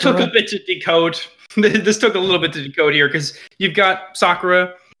took a bit to decode. This took a little bit to decode here because you've got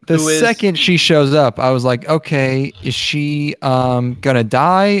Sakura. The second she shows up, I was like, okay, is she gonna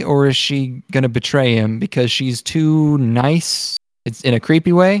die or is she gonna betray him because she's too nice? It's in a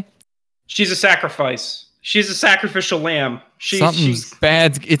creepy way. She's a sacrifice. She's a sacrificial lamb. Something's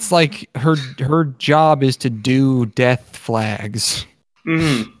bad. It's like her job is to do death flags.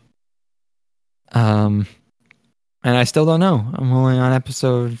 Mm-hmm. And I still don't know. I'm only on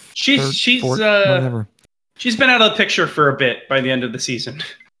episode. Whatever. She's been out of the picture for a bit by the end of the season.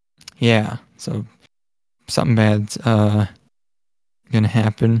 Yeah, so something bad's gonna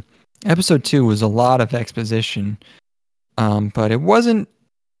happen. Episode 2 was a lot of exposition, but it wasn't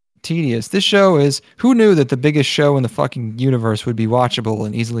tedious. This show is, who knew that the biggest show in the fucking universe would be watchable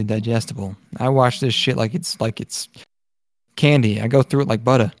and easily digestible? I watch this shit like it's candy. I go through it like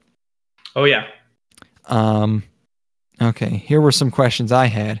butter. Oh yeah. Okay, here were some questions I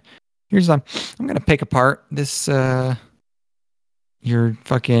had. I'm gonna pick apart this your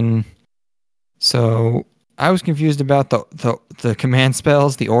fucking. So I was confused about the command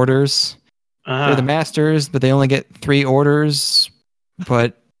spells, the orders. They're the masters, but they only get 3 orders.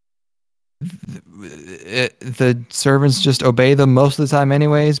 But the servants just obey them most of the time,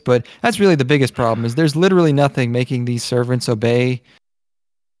 anyways. But that's really the biggest problem. Is there's literally nothing making these servants obey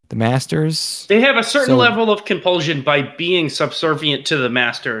the masters. They have a certain level of compulsion by being subservient to the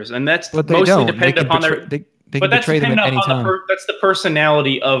masters, and that's mostly dependent upon their. But that's dependent upon that's the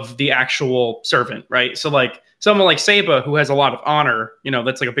personality of the actual servant, right? So, like someone like Saba, who has a lot of honor,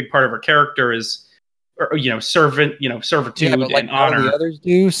 that's like a big part of her character is, servitude and honor. All the others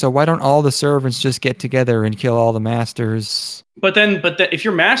do. So why don't all the servants just get together and kill all the masters? But if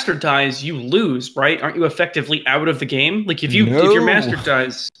your master dies, you lose, right? Aren't you effectively out of the game? Like if your master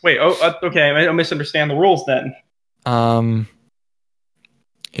dies, wait, okay, I don't misunderstand the rules then.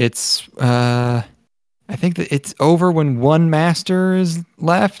 It's I think that it's over when one master is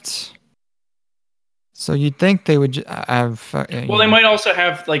left. So you'd think they would have. Well, they might also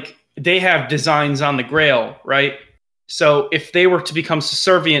have they have designs on the Grail, right? So if they were to become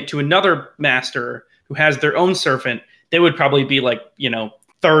subservient to another master who has their own servant, they would probably be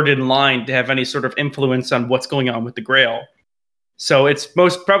third in line to have any sort of influence on what's going on with the Grail. So it's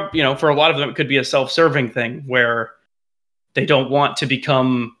most probably, for a lot of them, it could be a self-serving thing where they don't want to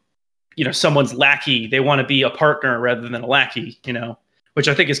become, someone's lackey. They want to be a partner rather than a lackey, which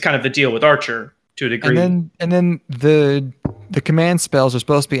I think is kind of the deal with Archer to a degree. And then the command spells are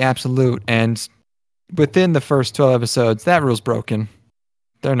supposed to be absolute, and within the first 12 episodes, that rule's broken.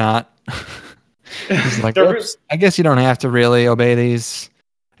 They're not. It's like, I guess you don't have to really obey these.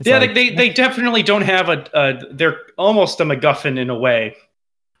 It's they definitely don't have they're almost a MacGuffin in a way,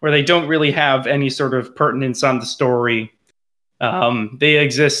 where they don't really have any sort of pertinence on the story. They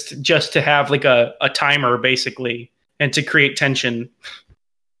exist just to have a timer, basically, and to create tension.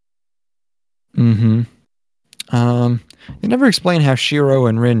 Mm-hmm. They never explain how Shiro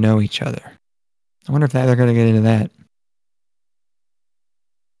and Rin know each other. I wonder if they're going to get into that.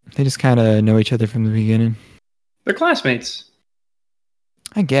 They just kind of know each other from the beginning. They're classmates.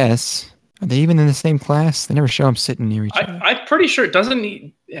 I guess. Are they even in the same class? They never show them sitting near each other. I'm pretty sure. Doesn't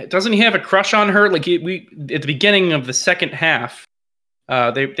he have a crush on her? Like we at the beginning of the second half,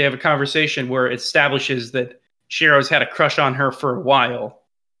 they have a conversation where it establishes that Shiro's had a crush on her for a while.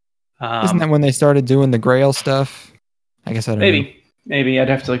 Isn't that when they started doing the Grail stuff? I guess I don't know. Maybe I'd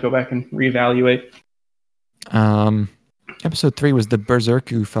have to go back and reevaluate. Episode 3 was the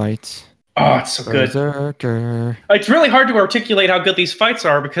Berserku fight. Oh, it's so good. Berserker. It's really hard to articulate how good these fights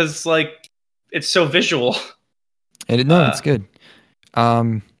are because it's so visual. It's good.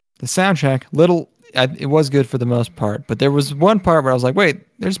 The soundtrack, it was good for the most part, but there was one part where I was like, wait,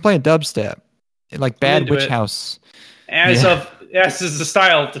 they're just playing dubstep. Like Bad Witch House. As is the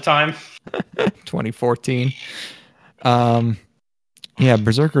style at the time. 2014. Yeah,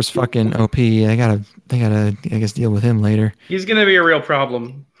 Berserker's fucking OP. They gotta, I guess, deal with him later. He's gonna be a real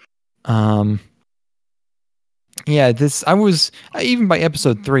problem. Yeah, even by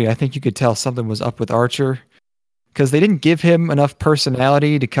episode 3, I think you could tell something was up with Archer because they didn't give him enough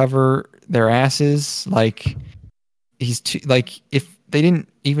personality to cover their asses. Like he's too, like if they didn't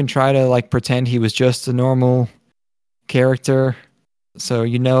even try to like pretend he was just a normal character, so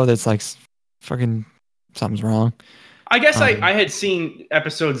that's like fucking something's wrong. I guess Um, I had seen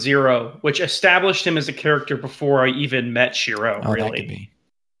episode 0, which established him as a character before I even met Shiro, oh, that could really.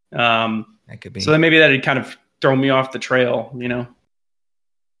 be. Um, That could so be. then maybe that had kind of thrown me off the trail,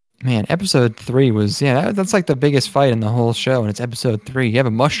 Man, episode 3 was that's like the biggest fight in the whole show, and it's episode 3. You have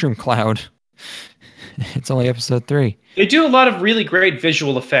a mushroom cloud. It's only episode 3. They do a lot of really great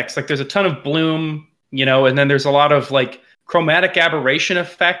visual effects. Like there's a ton of bloom, and then there's a lot of like chromatic aberration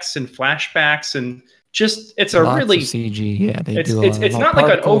effects and flashbacks, and just it's a Lots of really CG. Yeah, they it's do it's it's a lot of not like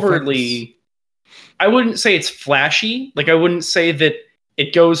an particle overly. effects. I wouldn't say it's flashy. Like I wouldn't say that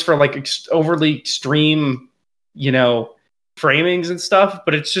it goes for like overly extreme, framings and stuff.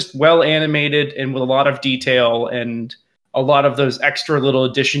 But it's just well animated and with a lot of detail and a lot of those extra little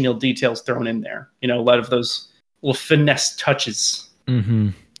additional details thrown in there. A lot of those little finesse touches. Mm-hmm.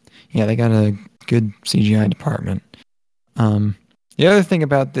 Yeah, they got a good CGI department. The other thing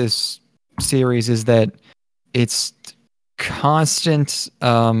about this series is that it's constant.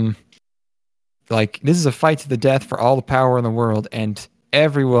 Like this is a fight to the death for all the power in the world, and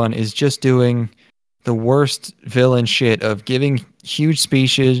everyone is just doing the worst villain shit of giving huge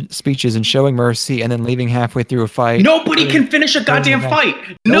speeches and showing mercy, and then leaving halfway through a fight. Nobody can finish a goddamn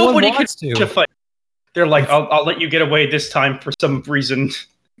fight. Nobody can finish a fight. They're like, I'll let you get away this time for some reason.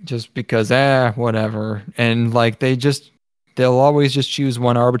 Just because, whatever. And like they'll always just choose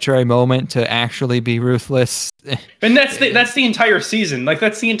one arbitrary moment to actually be ruthless. And that's the entire season. Like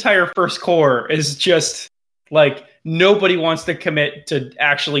that's the entire first core is just like nobody wants to commit to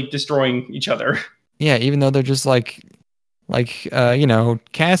actually destroying each other. Yeah, even though they're just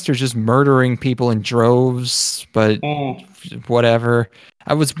Castor's just murdering people in droves, but whatever.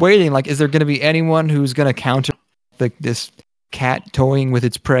 I was waiting, like, is there going to be anyone who's going to counter this cat toying with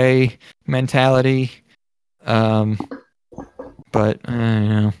its prey mentality? But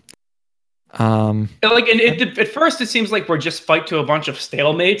at first it seems like we're just fight to a bunch of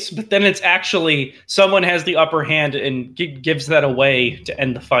stalemates, but then it's actually someone has the upper hand and gives that away to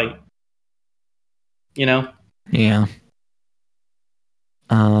end the fight. Yeah.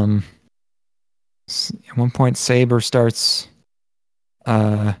 At one point, Saber starts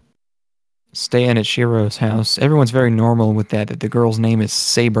staying at Shiro's house. Everyone's very normal with that the girl's name is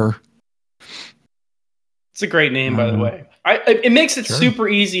Saber. It's a great name, by the way. It makes it super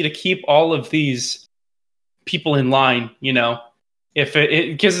easy to keep all of these people in line, if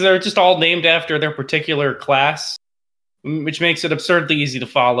because they're just all named after their particular class, which makes it absurdly easy to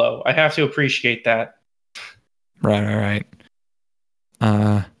follow. I have to appreciate that. Right.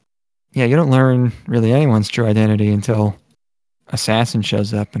 Yeah, you don't learn really anyone's true identity until Assassin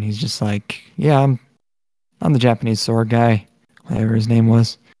shows up, and he's just like, "Yeah, I'm the Japanese sword guy, whatever his name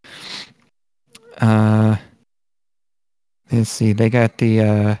was." Let's see. They got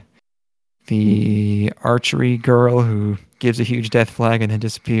the archery girl who gives a huge death flag and then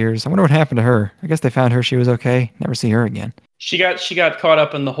disappears. I wonder what happened to her. I guess they found her. She was okay. Never see her again. She got caught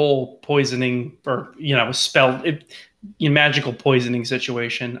up in the whole poisoning or magical poisoning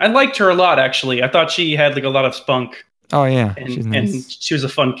situation. I liked her a lot, actually. I thought she had like a lot of spunk. Oh yeah, she's nice. And she was a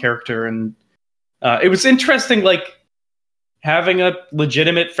fun character, and it was interesting, like having a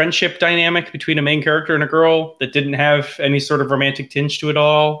legitimate friendship dynamic between a main character and a girl that didn't have any sort of romantic tinge to it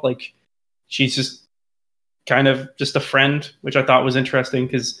all. Like she's just kind of just a friend, which I thought was interesting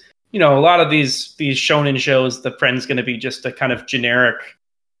because a lot of these shonen shows, the friend's going to be just a kind of generic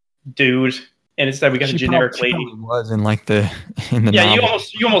dude, and instead we got a generic lady. She probably was in the yeah, novel.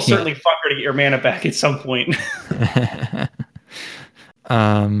 you almost certainly fuck her to get your mana back at some point.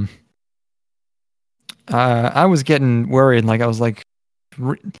 I was getting worried. Like I was like,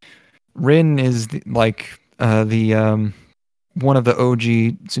 Rin is the one of the OG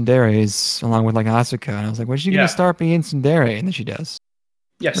tsunderes, along with like Asuka, and I was like, when's she gonna start being tsundere? And then she does.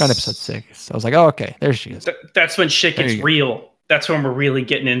 Yes. Around episode 6. I was like, oh, okay, there she is. That's when shit gets real. That's when we're really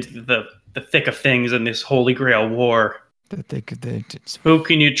getting into the thick of things in this Holy Grail war. Who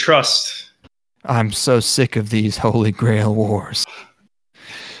can you trust? I'm so sick of these Holy Grail wars.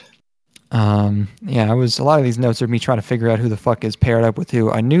 A lot of these notes are me trying to figure out who the fuck is paired up with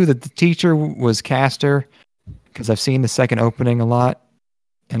who. I knew that the teacher was Castor because I've seen the second opening a lot,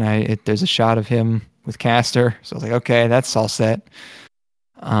 and there's a shot of him with Castor, so I was like, okay, that's all set.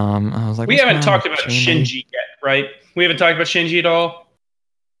 I was like, we haven't talked about Shinji yet, right? We haven't talked about Shinji at all.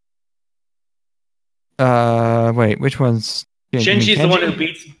 Wait, which one's? You mean Shinji's the one Kenji? who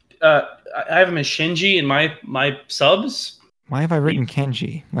beats. I have him as Shinji in my subs. Why have I written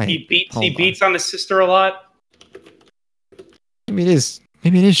Kenji? Wait, He hold on. beats on his sister a lot. Maybe it is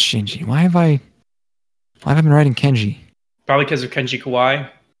Shinji. Why have I been writing Kenji? Probably because of Kenji Kawai.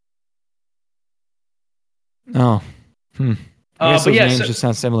 Oh, I guess But those yeah, names so just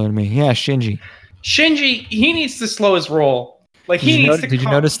sound similar to me. Yeah, Shinji. Shinji, he needs to slow his roll. Like he needs to. Did you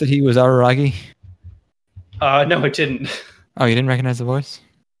notice that he was Araragi? No, it didn't. Oh, you didn't recognize the voice?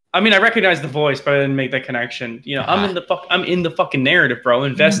 I mean, I recognize the voice, but I didn't make that connection. You know, I'm in the fucking narrative, bro.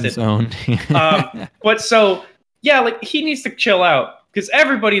 Invested. Zone. But so yeah, like he needs to chill out because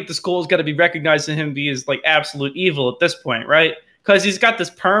everybody at the school is got to be recognizing him be as like absolute evil at this point, right? Because he's got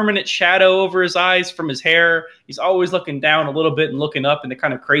this permanent shadow over his eyes from his hair. He's always looking down a little bit and looking up in the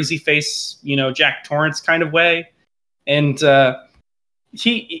kind of crazy face, you know, Jack Torrance kind of way. And I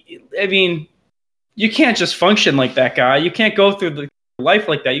mean, you can't just function like that guy. You can't go through the life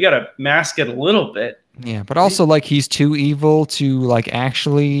like that. You got to mask it a little bit. Yeah, but also like he's too evil to like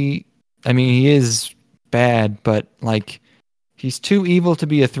actually. I mean, he is bad, but like he's too evil to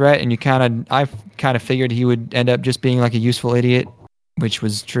be a threat. And I kind of figured he would end up just being like a useful idiot, which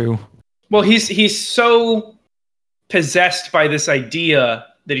was true. Well, he's so possessed by this idea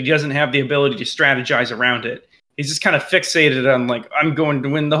that he doesn't have the ability to strategize around it. He's just kind of fixated on like, I'm going to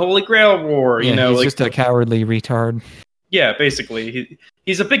win the Holy Grail war. Yeah, you know, he's like, just a cowardly retard. Yeah, basically,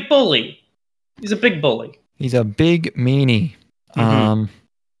 he's a big bully. He's a big bully. He's a big meanie. Mhm.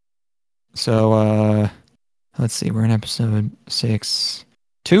 So let's see. We're in episode 6.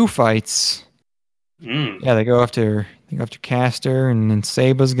 2 fights. Yeah, they go after Castor, and then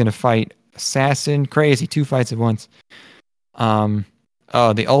Saba's gonna fight Assassin. Crazy, 2 fights at once.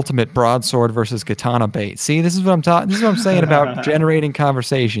 The ultimate broadsword versus katana bait. See, this is what I'm saying about generating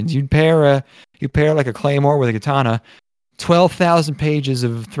conversations. You pair like a claymore with a katana. 12,000 pages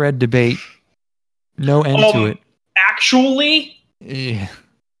of thread debate. No end to it. Actually, Yeah.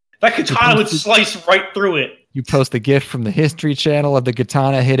 that katana would slice right through it. You post the GIF from the History Channel of the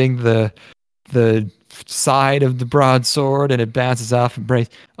katana hitting the side of the broadsword, and it bounces off and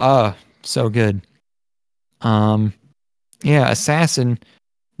breaks. Oh, so good. Yeah, Assassin,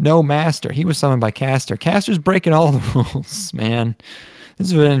 no master. He was summoned by Castor. Castor's breaking all the rules, man.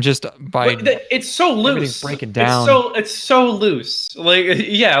 This has been just by it's so loose. Breaking down. It's so loose. Like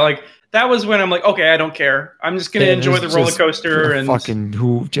yeah, like that was when I'm like, okay, I don't care. I'm just gonna enjoy the roller coaster and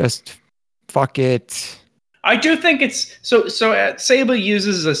fuck it. I do think it's so. Saba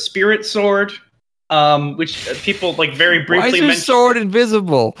uses a spirit sword, which people like very briefly. Why is her mentioned. sword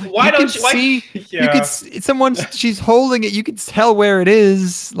invisible? Why don't you see? Yeah. You could she's holding it. You could tell where it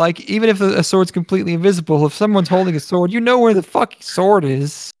is. Like even if a sword's completely invisible, if someone's holding a sword, you know where the fucking sword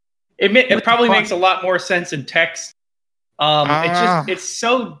is. It probably makes a lot more sense in text. It's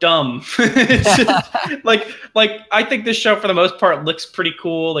so dumb. It's just, like I think this show for the most part looks pretty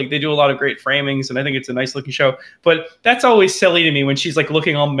cool. Like they do a lot of great framings, and I think it's a nice looking show. But that's always silly to me when she's like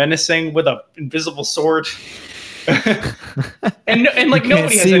looking all menacing with a invisible sword, and like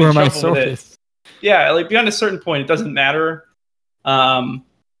nobody has any trouble with it. Yeah, like beyond a certain point, it doesn't matter.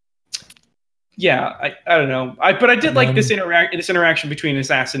 Yeah, I don't know. But I did like this interaction between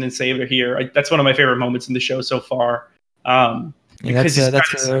Assassin and Saber here. That's one of my favorite moments in the show so far. That's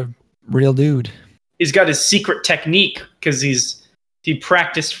a real dude. He's got his secret technique because he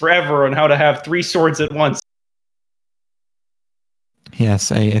practiced forever on how to have 3 swords at once.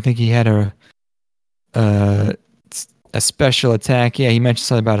 Yes, I think he had a special attack. Yeah, he mentioned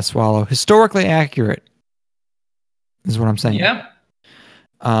something about a swallow. Historically accurate is what I'm saying. Yeah.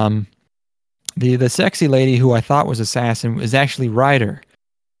 The sexy lady who I thought was Assassin is actually Ryder.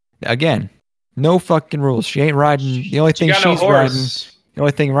 Again, no fucking rules. She ain't riding. The only thing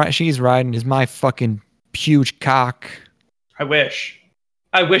she's riding is my fucking huge cock. I wish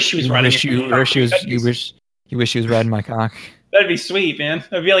she was riding. You wish she was riding my cock. That'd be sweet, man.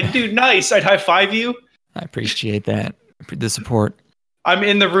 I'd be like, dude, nice. I'd high five you. I appreciate that. The support. I'm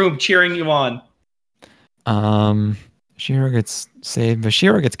in the room cheering you on. Shiro gets saved, but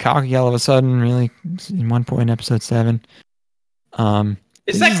Shiro gets cocky all of a sudden. Really, in one point in episode 7.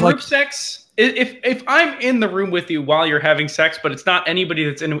 Is that group sex? If I'm in the room with you while you're having sex, but it's not anybody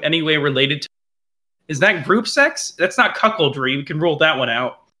that's in any way related to, is that group sex? That's not cuckoldry. We can rule that one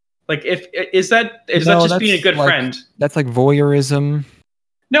out. Like, is that just being a good friend? That's like voyeurism.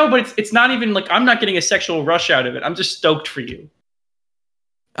 No, but it's not even like I'm not getting a sexual rush out of it. I'm just stoked for you.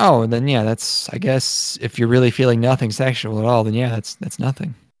 Oh, then yeah, that's, I guess if you're really feeling nothing sexual at all, then yeah, that's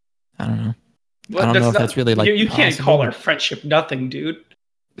nothing. I don't know. Well, I don't know if that's really like you can't call our friendship nothing, dude.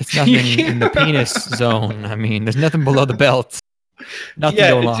 It's nothing in the penis zone. I mean, there's nothing below the belt. Nothing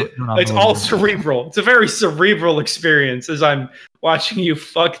going on. It's all cerebral. It's a very cerebral experience as I'm watching you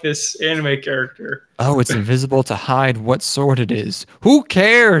fuck this anime character. Oh, it's invisible to hide what sword it is. Who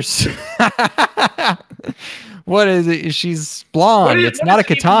cares? What is it? She's blonde. It's not a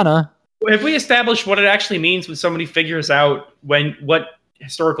katana. Have we established what it actually means when somebody figures out what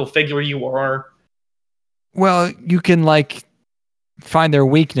historical figure you are? Well, you can like find their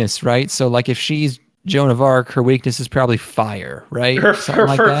weakness, right? So like if she's Joan of Arc, her weakness is probably fire, right?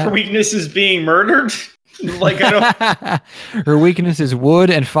 Her weakness is being murdered. Like her weakness is wood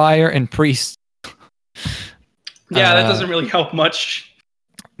and fire and priests. Yeah, that doesn't really help much.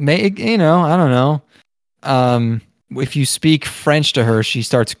 I don't know. If you speak French to her, she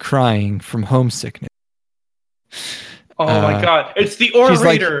starts crying from homesickness. Oh my god, it's the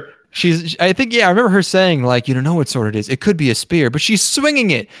orator. I remember her saying like, you don't know what sword it is. It could be a spear, but she's swinging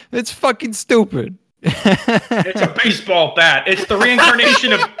it. It's fucking stupid. It's a baseball bat. It's the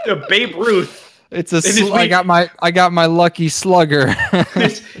reincarnation of Babe Ruth. I got my lucky slugger.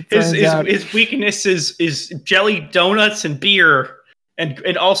 His weakness is jelly donuts and beer,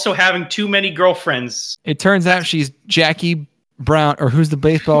 and also having too many girlfriends. It turns out she's Jackie Brown, or who's the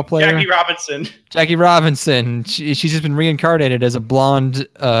baseball player? Jackie Robinson. She's just been reincarnated as a blonde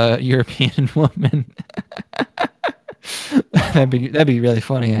European woman. That'd be really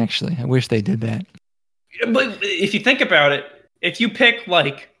funny, actually. I wish they did that. But if you think about it, if you pick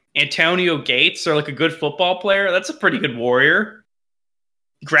like Antonio Gates or like a good football player, that's a pretty good warrior.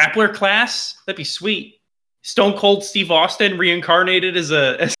 Grappler class, that'd be sweet. Stone Cold Steve Austin reincarnated as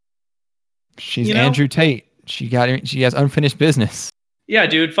she's Andrew Tate. She has unfinished business. Yeah,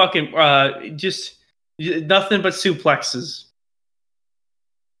 dude, fucking just nothing but suplexes.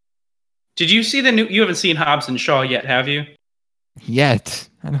 Did you see you haven't seen Hobbs and Shaw yet, have you? Yet.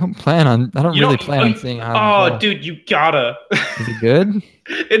 I don't really plan on seeing Hobbs and Shaw. Dude, you gotta. Is it good?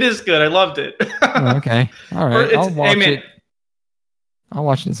 It is good. I loved it. Oh, okay. All right. I'll watch it. I'll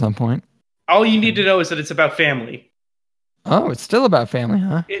watch it at some point. All you need to know is that it's about family. Oh, it's still about family,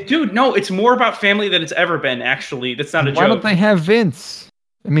 huh? Dude, no, it's more about family than it's ever been, actually. That's not a joke. Why don't they have Vin?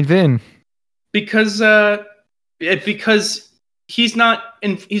 Because he's not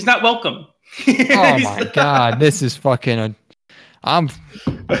welcome. Oh my god, this is fucking I'm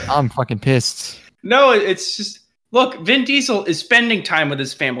fucking pissed. No, it's just look, Vin Diesel is spending time with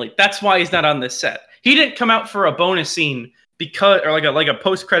his family. That's why he's not on this set. He didn't come out for a bonus scene or like a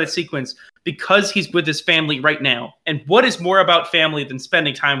post-credit sequence because he's with his family right now. And what is more about family than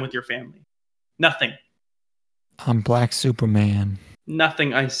spending time with your family? Nothing. I'm Black Superman.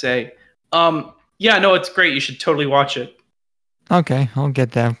 Nothing, I say. Yeah, no, it's great. You should totally watch it. Okay, I'll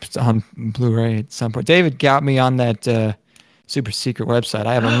get that on Blu-ray at some point. David got me on that super secret website.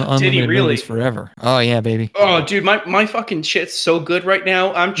 I have unlimited movies forever. Oh yeah, baby. Oh, dude, my fucking shit's so good right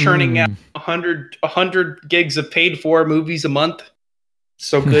now. I'm churning out 100 gigs of paid for movies a month.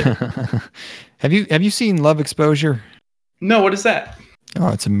 So good. Have you seen Love Exposure? No, what is that? Oh,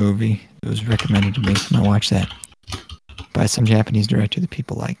 it's a movie. It was recommended to me. I watched that by some Japanese director that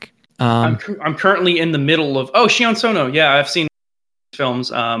people like. I'm currently in the middle of Shion Sono. Yeah, I've seen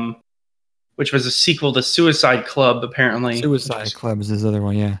films. Which was a sequel to Suicide Club, apparently. Suicide Club is his other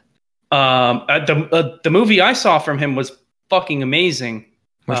one, yeah. The movie I saw from him was fucking amazing.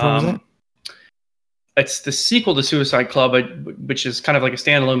 Which one was it? It's the sequel to Suicide Club, which is kind of like a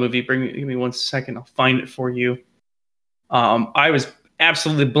standalone movie. Give me 1 second, I'll find it for you. I was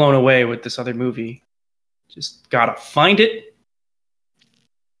absolutely blown away with this other movie. Just gotta find it.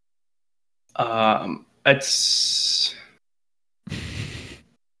 It's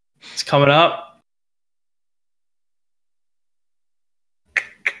coming up.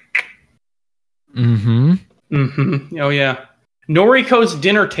 Oh yeah. Noriko's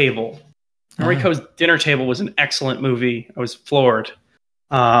Dinner Table. Noriko's Dinner Table was an excellent movie. I was floored.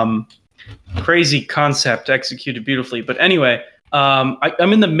 Crazy concept, executed beautifully. But anyway,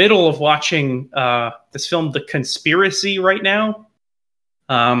 I'm in the middle of watching this film, The Conspiracy, right now,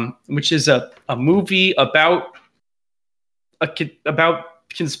 which is a movie about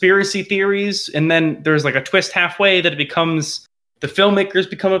conspiracy theories, and then there's like a twist halfway that it becomes the filmmakers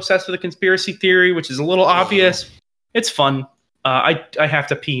become obsessed with a conspiracy theory, which is a little obvious. It's fun. I have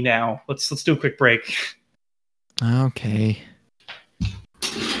to pee now. Let's do a quick break. Okay.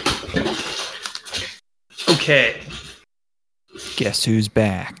 Guess who's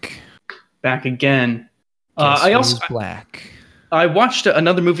back? Back again. Who's black? I watched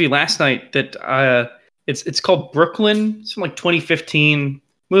another movie last night that it's called Brooklyn. It's from like 2015.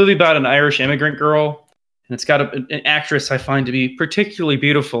 Movie about an Irish immigrant girl. and it's got an actress I find to be particularly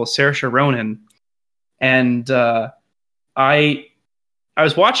beautiful, Saoirse Ronan. And I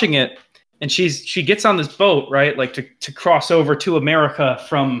was watching it, and she gets on this boat, right, like to cross over to America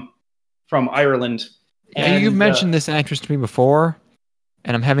from Ireland. Yeah, And you've mentioned this actress to me before,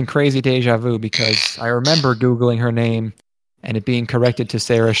 and I'm having crazy deja vu because I remember Googling her name and it being corrected to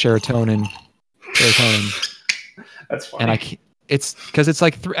Sarah Serotonin. That's funny. And it's because it's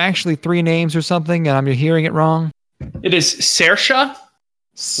like actually 3 names or something, and I'm hearing it wrong. It is Saoirse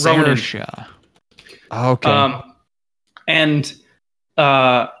Ronan. Saoirse. Okay. And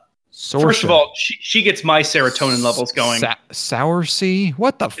first of all, she gets my serotonin levels going. Sour Sea?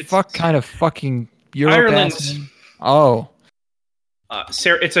 What the fuck kind of fucking Europe? Ireland. Oh.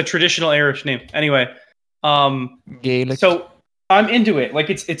 It's a traditional Irish name. Anyway, Gaelic. So I'm into it. Like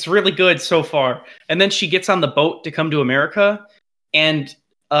it's really good so far. And then she gets on the boat to come to America, and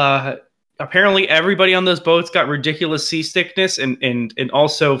apparently everybody on those boats got ridiculous seasickness and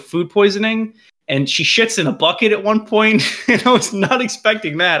also food poisoning. And she shits in a bucket at one point, and I was not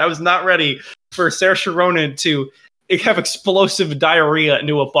expecting that. I was not ready for Saoirse Ronan to have explosive diarrhea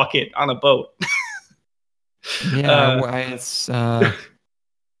into a bucket on a boat. Yeah, it's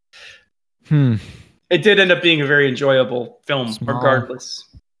It did end up being a very enjoyable film, regardless.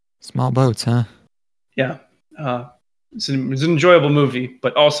 Small boats, huh? Yeah, it's an enjoyable movie,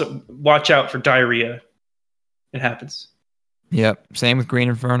 but also watch out for diarrhea. It happens. Yep, same with Green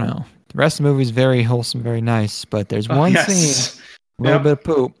Inferno. The rest of the movie is very wholesome, very nice, but there's one scene, a little bit of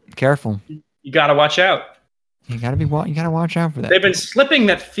poop. Careful. You gotta watch out. You gotta watch out for that. They've been slipping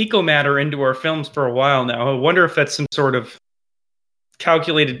that fecal matter into our films for a while now. I wonder if that's some sort of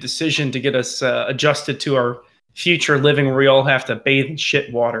calculated decision to get us adjusted to our future living where we all have to bathe in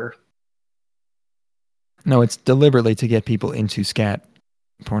shit water. No, it's deliberately to get people into scat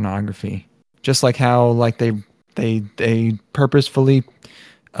pornography. Just like how they purposefully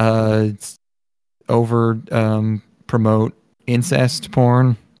over promote incest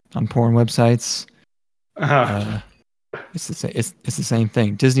porn on porn websites. It's the same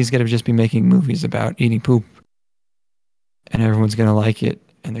thing. Disney's gonna just be making movies about eating poop, and everyone's gonna like it.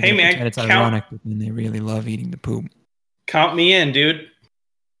 And they're gonna pretend it's ironic, but then they really love eating the poop. Count me in, dude.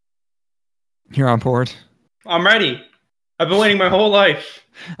 You're on board. I'm ready. I've been waiting my whole life.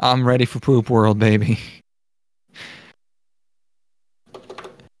 I'm ready for Poop World, baby.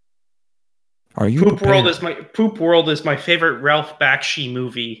 Are you Poop prepared? World is my favorite Ralph Bakshi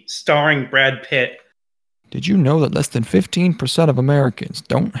movie, starring Brad Pitt. Did you know that less than 15% of Americans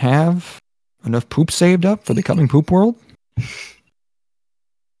don't have enough poop saved up for the coming Poop World?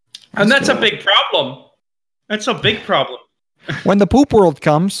 And that's a big problem. That's a big problem. When the Poop World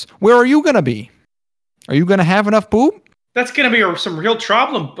comes, where are you going to be? Are you going to have enough poop? That's going to be a real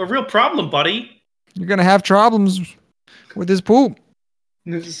problem, buddy. You're going to have problems with this poop.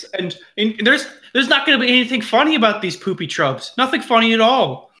 And there's not going to be anything funny about these poopy trubs. Nothing funny at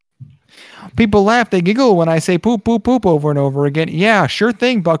all. People laugh, they giggle when I say poop, poop, poop over and over again. Yeah, sure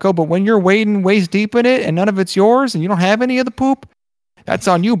thing, bucko, but when you're wading waist deep in it and none of it's yours and you don't have any of the poop, that's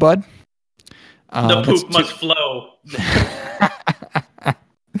on you, bud. The poop must flow.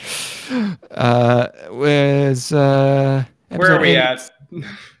 Where are we at?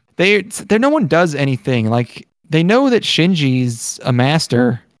 There no one does anything. Like, they know that Shinji's a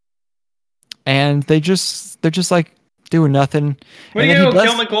master, and they're just like doing nothing. What are you gonna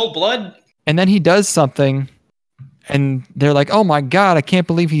kill my cold blood? And then he does something, and they're like, "Oh my god, I can't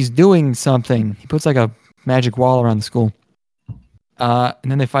believe he's doing something." He puts like a magic wall around the school, and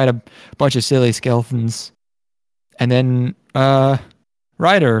then they fight a bunch of silly skeletons, and then real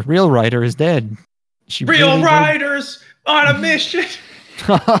Ryder is dead. Real Riders on a mission.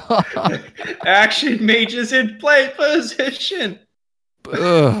 Action mages in play position.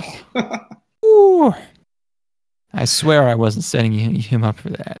 Ooh. I swear I wasn't setting him up for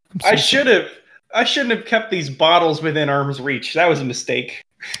that. I shouldn't have kept these bottles within arm's reach. That was a mistake.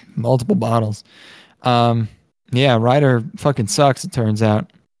 Multiple bottles. Yeah, Ryder fucking sucks, it turns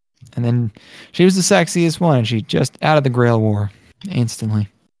out. And then she was the sexiest one, and she just out of the Grail War instantly.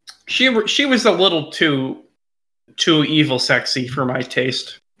 She was a little too evil sexy for my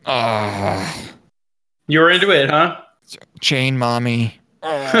taste. You were into it, huh? Chain mommy.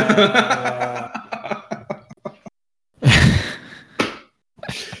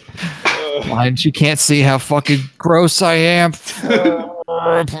 Why she can't see how fucking gross I am?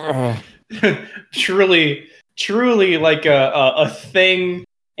 truly like a thing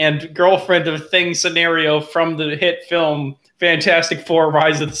and girlfriend of thing scenario from the hit film Fantastic Four: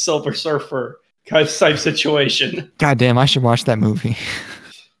 Rise of the Silver Surfer type situation. God damn, I should watch that movie.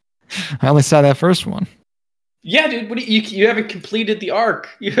 I only saw that first one. Yeah, dude. You haven't completed the arc.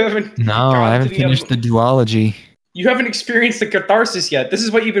 You haven't. No, I haven't finished the duology. You haven't experienced the catharsis yet. This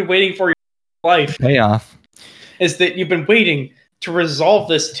is what you've been waiting for your life. Payoff is that you've been waiting to resolve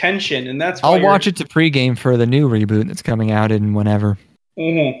this tension, and that's why I'll watch it to pregame for the new reboot that's coming out in whenever.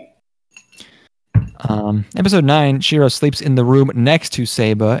 Mm-hmm. Episode 9, Shiro sleeps in the room next to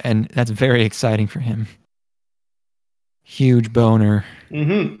Seiba, and that's very exciting for him. Huge boner.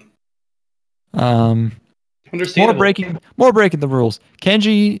 Mm-hmm. Understandable. More breaking the rules.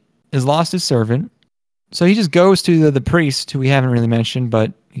 Kenji has lost his servant, so he just goes to the priest, who we haven't really mentioned,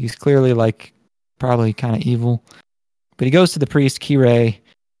 but he's clearly like probably kind of evil. But he goes to the priest, Kirei,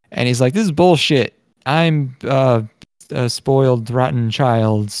 and he's like, "This is bullshit. I'm a spoiled, rotten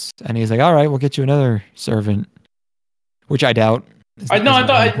child." And he's like, "All right, we'll get you another servant," which I doubt. I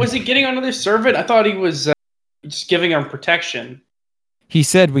thought was he getting another servant? I thought he was just giving him protection. He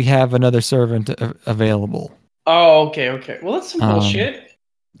said we have another servant available. Oh, okay. Well, that's some bullshit.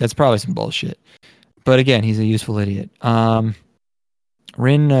 That's probably some bullshit. But again, he's a useful idiot.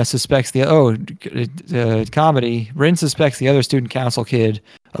 Rin suspects comedy. Rin suspects the other student council kid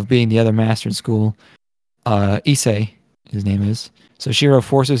of being the other master in school. Issei, his name is. So Shiro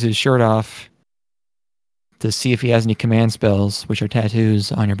forces his shirt off to see if he has any command spells, which are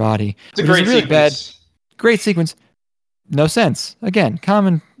tattoos on your body. It's a great sequence. Great sequence. No sense. Again,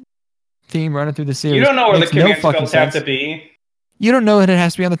 common theme running through the series. You don't know where the command spells have to be. You don't know that it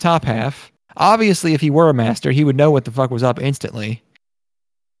has to be on the top half. Obviously, if he were a master, he would know what the fuck was up instantly.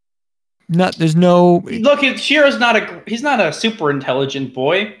 There's no... Look, Shiro's he's not a super intelligent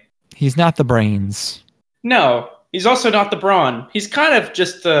boy. He's not the brains. No, he's also not the brawn. He's kind of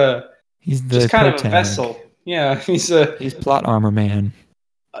just he's the just kind of a vessel. Yeah, he's plot armor man.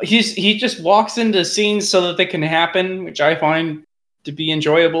 He just walks into scenes so that they can happen, which I find to be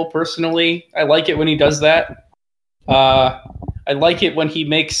enjoyable personally. I like it when he does that. I like it when he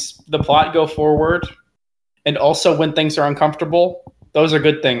makes the plot go forward, and also when things are uncomfortable. Those are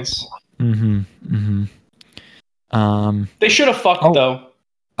good things. Mm-hmm. They should have fucked though.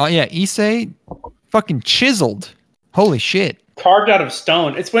 Oh yeah, Issei, fucking chiseled. Holy shit. Carved out of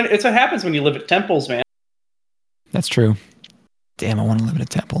stone. It's what happens when you live at temples, man. That's true. Damn, I want to live in a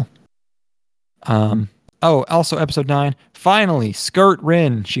temple. Also episode 9. Finally, skirt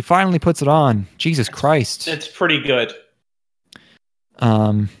Rin. She finally puts it on. Jesus Christ. It's pretty good.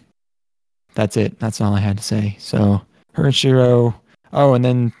 That's it. That's all I had to say. So her and Shiro. Oh, and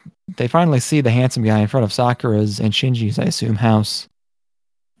then they finally see the handsome guy in front of Sakura's and Shinji's, I assume, house.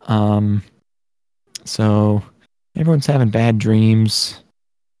 So everyone's having bad dreams.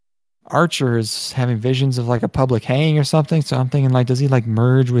 Archer is having visions of like a public hanging or something. So I'm thinking, like, does he like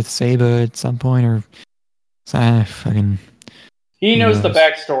merge with Seiba at some point, or fucking? He knows the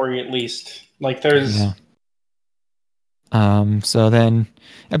backstory at least. Like there's. Yeah. So then,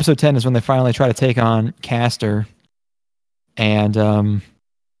 episode 10 is when they finally try to take on Castor, and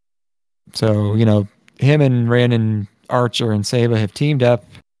so him and Rin and Archer and Seiba have teamed up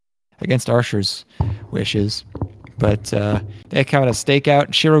against Archer's wishes. But they kind of stake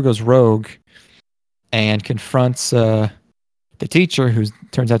out. Shiro goes rogue and confronts the teacher, who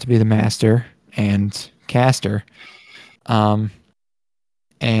turns out to be the master, and Castor. And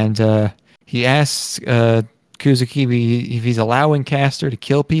he asks Kuzukibi if he's allowing Castor to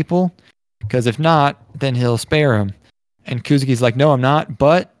kill people, because if not, then he'll spare him. And Kuzuki's like, "No, I'm not.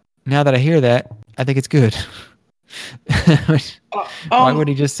 But now that I hear that, I think it's good." Why would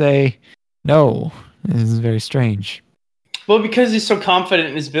he just say no? This is very strange. Well, because he's so confident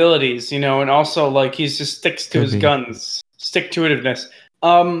in his abilities, and also like he just sticks to his guns, stick-to-itiveness.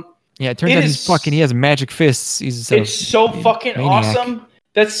 Yeah, it turns out he has magic fists. It's so fucking awesome.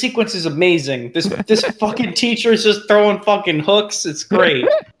 That sequence is amazing. This fucking teacher is just throwing fucking hooks. It's great,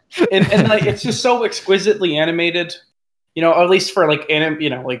 and like it's just so exquisitely animated. At least for like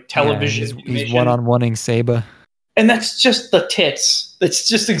like television. Yeah, he's one-on-oneing Seiba. And that's just the tits. That's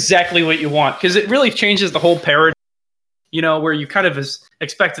just exactly what you want, because it really changes the whole paradigm. Where you kind of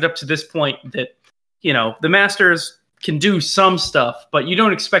expected up to this point that, the masters can do some stuff, but you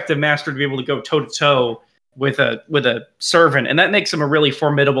don't expect a master to be able to go toe to toe with a servant, and that makes him a really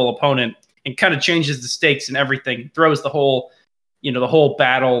formidable opponent, and kind of changes the stakes and everything. Throws the whole, the whole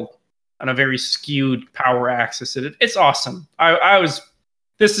battle on a very skewed power axis. It's awesome.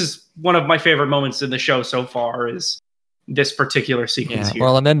 This is one of my favorite moments in the show so far, is this particular sequence here.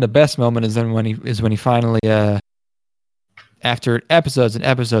 Well, and then the best moment is when he finally, after episodes and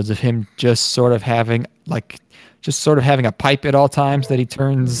episodes of him just sort of having a pipe at all times that he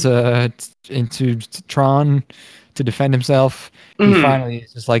turns into Tron to defend himself. He finally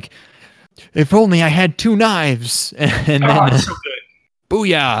is just like, if only I had 2 knives. And Oh, then, it's so good.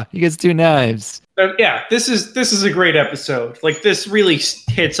 booyah, he gets 2 knives. Yeah, this is a great episode. Like, this really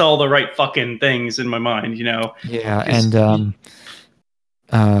hits all the right fucking things in my mind, you know? Yeah, and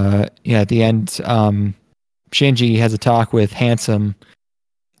at the end, Shinji has a talk with Handsome.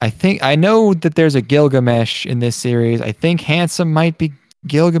 I know that there's a Gilgamesh in this series. I think Handsome might be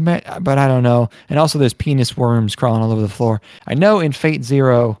Gilgamesh, but I don't know. And also there's penis worms crawling all over the floor. I know in Fate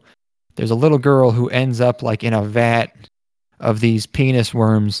Zero, there's a little girl who ends up like in a vat of these penis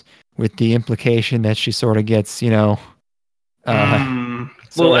worms, with the implication that she sort of gets, Little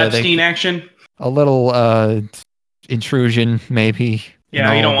Epstein action. A little intrusion, maybe.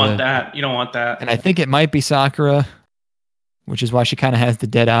 Yeah, you don't want that. You don't want that. And I think it might be Sakura, which is why she kind of has the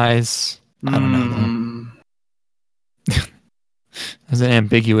dead eyes. I don't know, though. It was an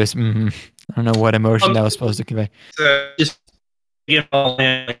ambiguous. I don't know what emotion that was supposed to convey. Just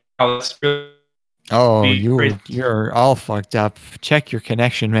oh, you're all fucked up. Check your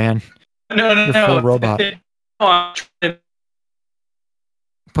connection, man. No, you're full robot.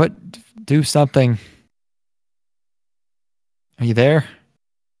 Do something. Are you there?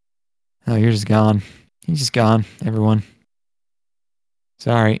 Oh, you're just gone. He's just gone, everyone.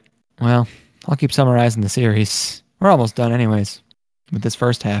 Sorry. Well, I'll keep summarizing the series. We're almost done anyways with this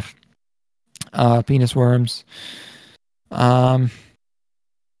first half. Penis worms.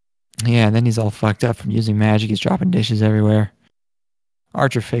 Yeah, and then he's all fucked up from using magic. He's dropping dishes everywhere.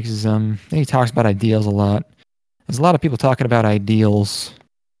 Archer fixes them. Then he talks about ideals a lot. There's a lot of people talking about ideals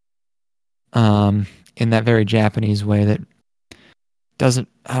in that very Japanese way that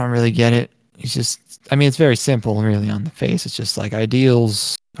I don't really get it. It's just, it's very simple, really, on the face. It's just like,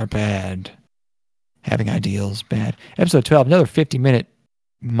 ideals are bad. Having ideals, bad. Episode 12, another 50-minute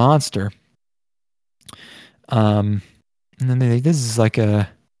monster. And then this is like at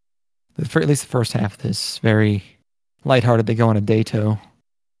least the first half of this, very lighthearted. They go on a dato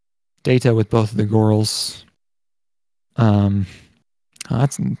with both of the girls.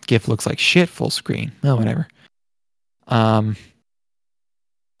 That GIF looks like shit full screen. Oh, whatever.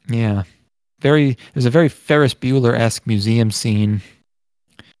 Yeah. There's a very Ferris Bueller-esque museum scene,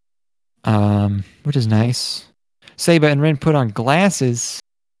 which is nice. Seiba and Rin put on glasses.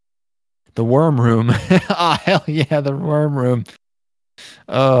 The worm room. Hell yeah, the worm room.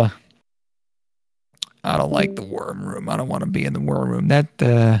 I don't like the worm room. I don't want to be in the worm room.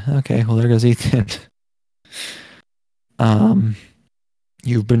 Okay, well, there goes Ethan.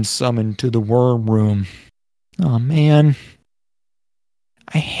 You've been summoned to the worm room. Oh, man.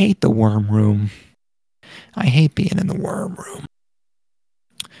 I hate the worm room. I hate being in the worm room.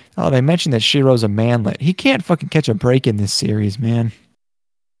 Oh, they mentioned that Shiro's a manlet. He can't fucking catch a break in this series, man.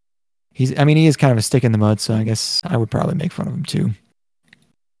 He is kind of a stick in the mud, so I guess I would probably make fun of him too.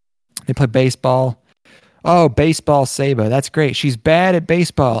 They play baseball. Oh, baseball Seiba. That's great. She's bad at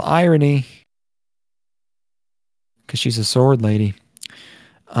baseball. Irony. Because she's a sword lady.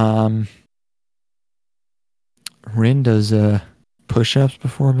 Rin does push-ups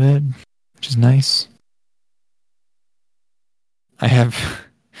before bed, which is nice. I've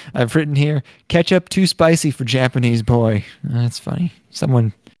written here, ketchup too spicy for Japanese boy. That's funny.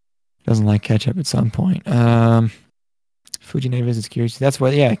 Someone doesn't like ketchup at some point. Fujine visits Kiryu. That's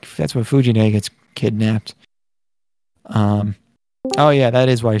when Fujine gets kidnapped. Oh yeah, that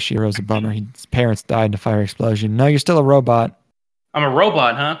is why Shiro's a bummer. His parents died in a fire explosion. No, you're still a robot. I'm a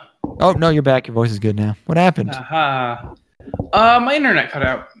robot, huh? Oh, no, you're back. Your voice is good now. What happened? My internet cut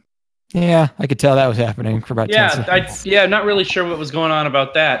out. Yeah, I could tell that was happening for about 10 seconds. I'm not really sure what was going on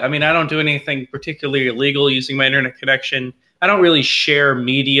about that. I don't do anything particularly illegal using my internet connection. I don't really share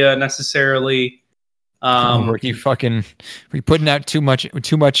media necessarily. Were you putting out too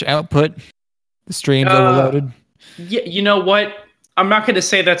much output? The stream's overloaded? Yeah, you know what? I'm not going to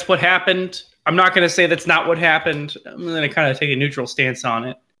say that's what happened. I'm not going to say that's not what happened. I'm going to kind of take a neutral stance on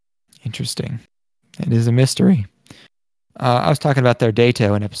it. Interesting. It is a mystery. I was talking about their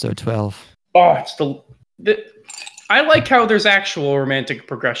dato in episode 12. Oh, I like how there's actual romantic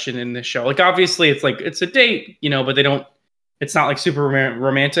progression in this show. Like, obviously, it's a date, but it's not like super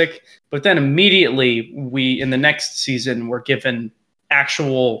romantic. But then immediately, in the next season, we're given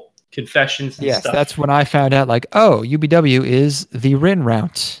actual confessions and stuff. Yes, that's when I found out, like, oh, UBW is the Rin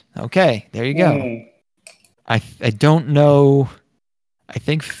route. Okay, there you go. I don't know. I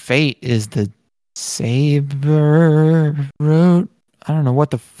think Fate is the Saber route. I don't know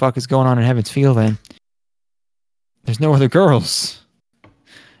what the fuck is going on in Heaven's Feel then. There's no other girls.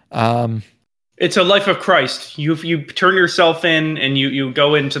 It's a life of Christ. You turn yourself in and you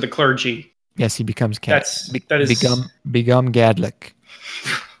go into the clergy. Yes, he becomes become Gadlick.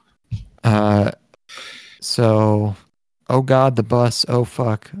 So, oh God, the bus. Oh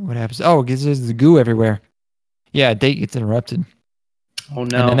fuck, what happens? Oh, because there's the goo everywhere. Yeah, date gets interrupted, Oh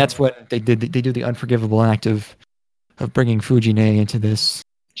and then no. that's what they did. They do the unforgivable act of bringing Fujine into this.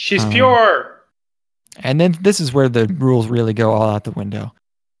 She's pure. And then this is where the rules really go all out the window.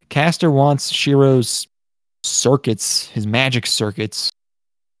 Castor wants Shiro's circuits, his magic circuits.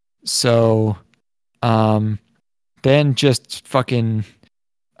 So, then just fucking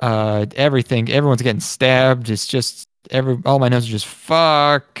everything. Everyone's getting stabbed. It's just all my notes are just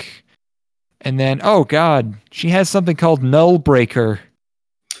fuck. And then oh god, she has something called Null Breaker,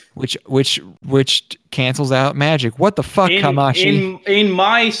 which cancels out magic. What the fuck, Kamashi? In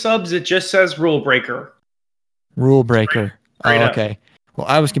my subs, it just says rule breaker. Rule Breaker. Straight up. Okay. Well,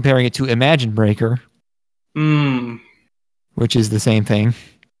 I was comparing it to Imagine Breaker, which is the same thing.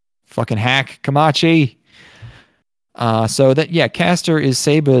 Fucking hack, Kamachi. So that Castor is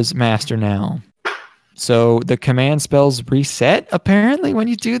Seba's master now. So the command spells reset apparently when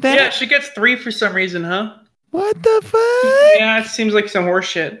you do that. Yeah, she gets 3 for some reason, huh? What the fuck? Yeah, it seems like some horse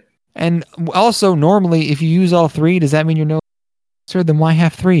shit. And also, normally, if you use all 3, does that mean you're no master? Then why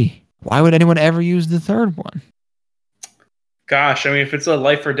have 3? Why would anyone ever use the third one? Gosh, I mean, if it's a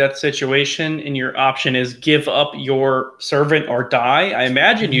life or death situation and your option is give up your servant or die, I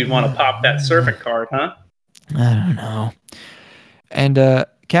imagine you'd want to pop that servant card, huh? I don't know. And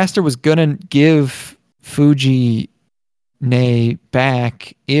Castor was gonna give Fuji Nei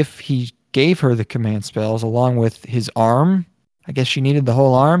back if he gave her the command spells along with his arm. I guess she needed the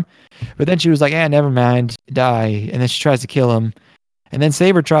whole arm. But then she was like, never mind, die. And then she tries to kill him. And then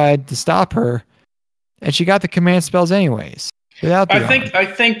Saber tried to stop her. And she got the command spells anyways. Without the arm. I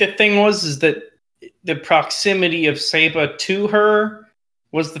think the thing is that the proximity of Saba to her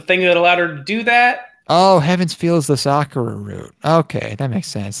was the thing that allowed her to do that. Oh, Heaven's Feel is the Sakura route. Okay, that makes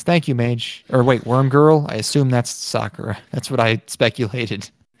sense. Thank you, Mage. Or wait, Worm Girl? I assume that's Sakura. That's what I speculated.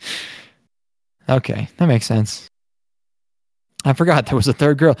 Okay, that makes sense. I forgot there was a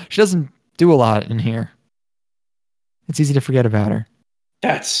third girl. She doesn't do a lot in here. It's easy to forget about her.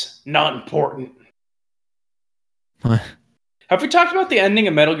 That's not important. What? Have we talked about the ending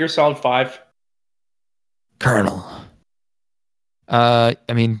of Metal Gear Solid 5? Colonel. I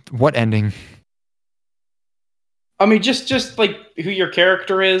mean, what ending? I mean, just like who your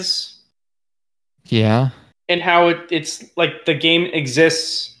character is. Yeah. And how it's like the game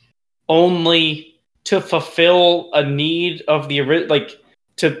exists only to fulfill a need of the like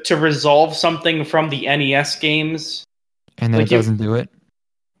to resolve something from the NES games. And then like it doesn't do it.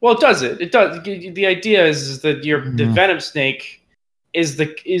 Well, it does it. It does. The idea is that the Venom Snake is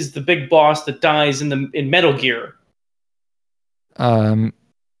the big boss that dies in Metal Gear.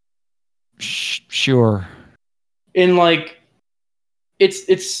 Sure. In like,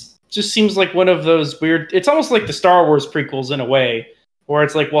 it's just seems like one of those weird. It's almost like the Star Wars prequels in a way, where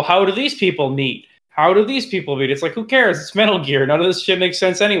it's like, well, how do these people meet? How do these people meet? It's like, who cares? It's Metal Gear. None of this shit makes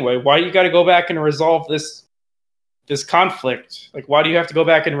sense anyway. Why you got to go back and resolve this conflict? Like, why do you have to go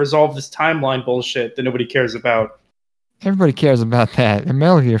back and resolve this timeline bullshit that nobody cares about? Everybody cares about that. They're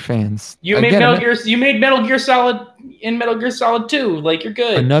Metal Gear fans. You made Metal Gear Solid in Metal Gear Solid 2. Like, you're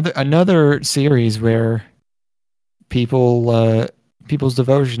good. Another series where people's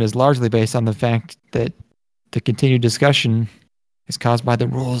devotion is largely based on the fact that the continued discussion is caused by the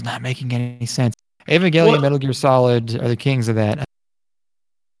rules not making any sense. Evangelion and Metal Gear Solid are the kings of that.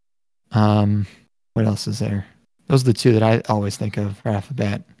 What else is there? Those are the two that I always think of right off the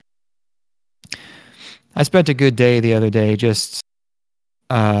bat. I spent a good day the other day just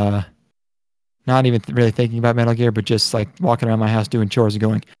not even really thinking about Metal Gear, but just like walking around my house doing chores and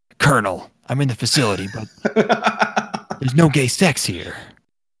going, Colonel, I'm in the facility, but there's no gay sex here.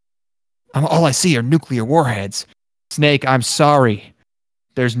 All I see are nuclear warheads. Snake, I'm sorry.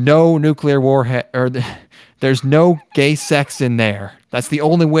 There's no nuclear warhead, or there's no gay sex in there. That's the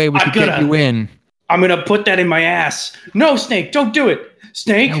only way we can get you in. I'm gonna put that in my ass. No, Snake, don't do it.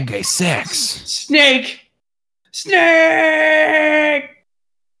 Snake. No gay sex. Snake. Snake.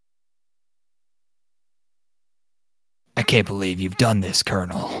 I can't believe you've done this,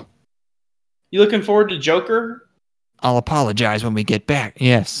 Colonel. You looking forward to Joker? I'll apologize when we get back.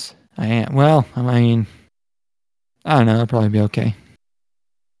 Yes, I am. Well, I mean, I don't know. It'll probably be okay.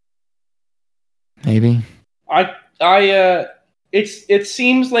 Maybe. It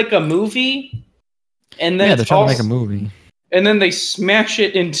seems like a movie, and then they're trying to make a movie, and then they smash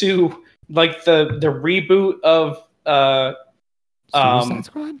it into like the reboot of Suicide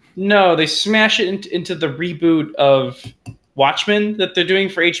Squad? No, they smash it into the reboot of Watchmen that they're doing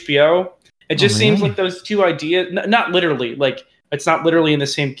for HBO. It just seems like those two ideas, not literally, like It's not literally in the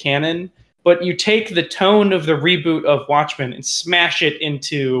same canon, but you take the tone of the reboot of Watchmen and smash it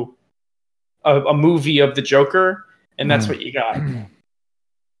into a movie of the Joker, and that's what you got.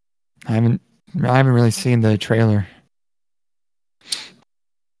 I haven't really seen the trailer.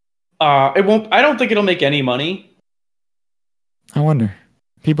 It won't. I don't think it'll make any money. I wonder.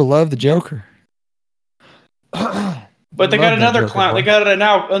 People love the Joker. But they got another clown. They got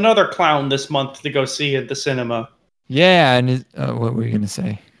another clown this month to go see at the cinema. Yeah, and what were you gonna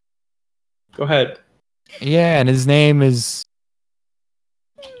say? Go ahead. Yeah, and his name is.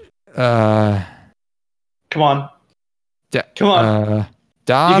 Come on. Come on.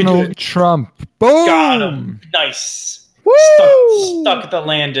 Donald Trump. Boom. Got him. Nice. Stuck at the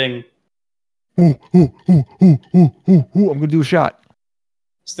landing. Ooh, I'm gonna do a shot. I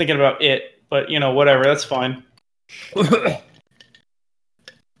was thinking about it, but whatever. That's fine. That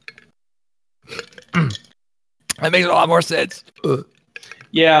makes a lot more sense.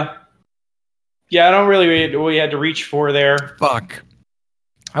 Yeah. Yeah, I don't really what we had to reach for there. Fuck.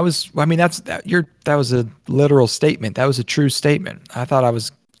 That was a literal statement. That was a true statement. I thought I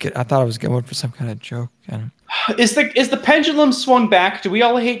was going for some kind of joke. Is the pendulum swung back? Do we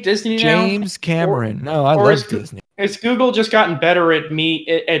all hate Disney now? James Cameron. No, I love Disney. Has Google just gotten better at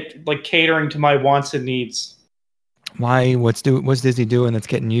like catering to my wants and needs? Why? What's Disney doing that's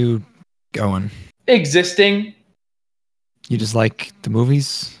getting you going? Existing. You just like the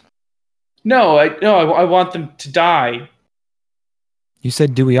movies? No, I want them to die. You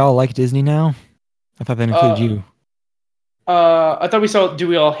said, "Do we all like Disney now?" I thought that included you. I thought we saw. Do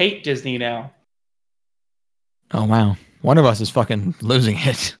we all hate Disney now? Oh wow, one of us is fucking losing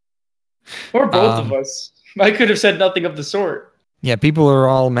it. Or both of us. I could have said nothing of the sort. Yeah, people are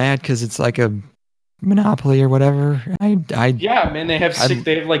all mad because it's like a monopoly or whatever. Yeah, man, they have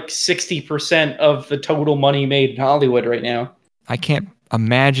like 60% of the total money made in Hollywood right now. I can't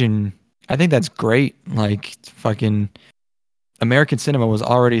imagine. I think that's great. Like fucking American cinema was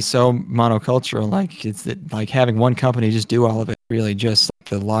already so monocultural. Like like having one company just do all of it. Really, just like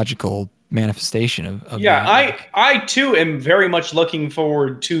the logical manifestation of yeah. that. I too am very much looking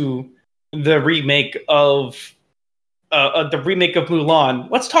forward to the remake of Mulan.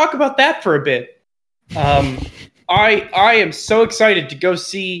 Let's talk about that for a bit. I am so excited to go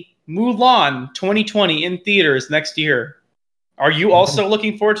see Mulan 2020 in theaters next year. Are you also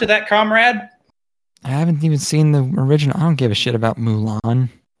looking forward to that, comrade? I haven't even seen the original. I don't give a shit about Mulan.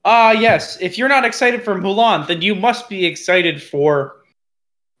 Yes. If you're not excited for Mulan, then you must be excited for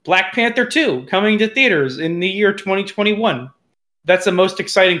Black Panther 2 coming to theaters in the year 2021. That's the most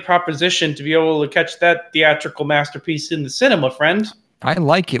exciting proposition to be able to catch that theatrical masterpiece in the cinema, friend. I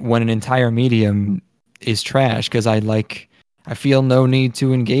like it when an entire medium is trash because I feel no need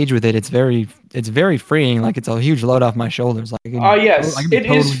to engage with it. It's very freeing. Like it's a huge load off my shoulders. Like yes, I can be it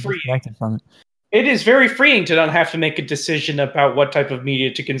totally is freeing. disconnected from it. It is very freeing to not have to make a decision about what type of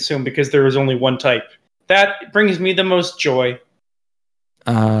media to consume because there is only one type. That brings me the most joy.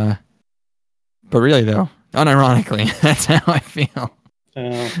 But really though, unironically, that's how I feel.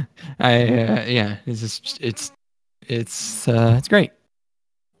 It's great.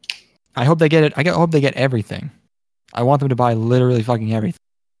 I hope they get it. I hope they get everything. I want them to buy literally fucking everything.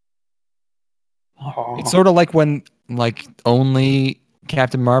 Aww. It's sort of like when only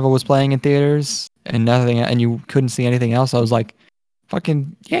Captain Marvel was playing in theaters and nothing, and you couldn't see anything else. I was like,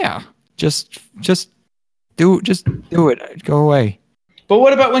 fucking yeah, just do it. Go away. But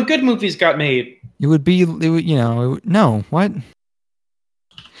what about when good movies got made? No, what?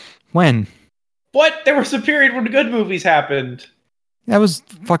 When? What? There was a period when good movies happened. That was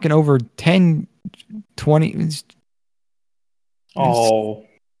fucking over 10, 20. Oh.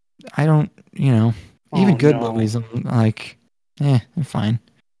 I don't, even good movies, I'm like, they're fine.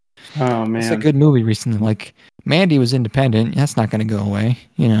 Oh, man. It's a good movie recently. Like, Mandy was independent. That's not going to go away,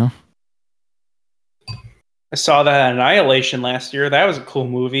 I saw that at Annihilation last year. That was a cool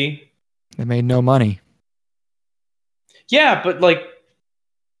movie. It made no money. Yeah, but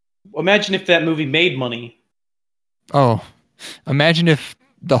imagine if that movie made money. Oh, imagine if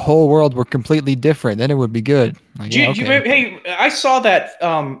the whole world were completely different. Then it would be good. Like, hey, I saw that.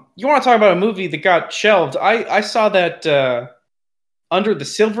 You want to talk about a movie that got shelved? I saw that Under the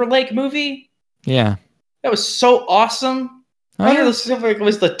Silver Lake movie. Yeah. That was so awesome. Under the Silver Lake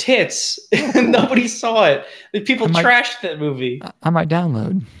was the tits, and nobody saw it. The people trashed that movie. I might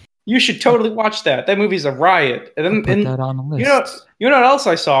download. You should totally watch that. That movie's a riot. And put that on the list. You know what else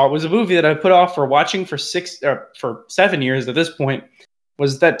I saw? It was a movie that I put off for watching for 7 years at this point.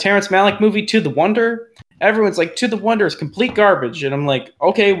 Was that Terrence Malick movie, To the Wonder? Everyone's like, To the Wonder is complete garbage. And I'm like,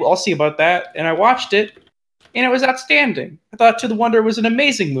 okay, well, I'll see about that. And I watched it. and it was outstanding. I thought To the Wonder was an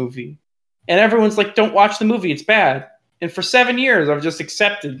amazing movie. And everyone's like, don't watch the movie, it's bad. And for 7 years, I've just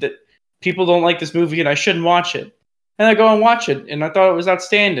accepted that people don't like this movie and I shouldn't watch it. And I go and watch it, and I thought it was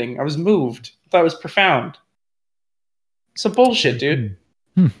outstanding. I was moved. I thought it was profound. Some bullshit, dude.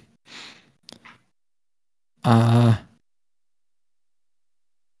 Yeah,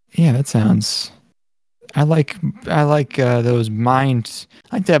 that sounds... I like those minds.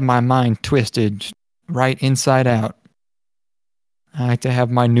 I like to have my mind twisted right inside out. I like to have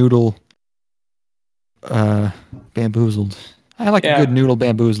my noodle bamboozled. I like a good noodle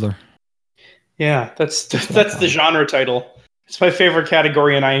bamboozler. Yeah, that's the genre title. It's my favorite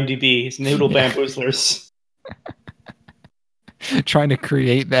category in IMDb. It's noodle bamboozlers. Trying to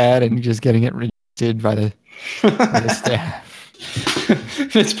create that and just getting it rejected by the staff.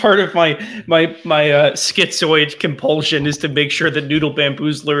 It's part of my schizoid compulsion is to make sure that Noodle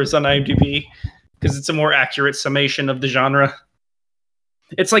Bamboozler is on IMDb because it's a more accurate summation of the genre.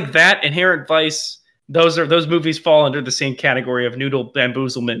 It's like that, Inherent Vice. Those movies fall under the same category of noodle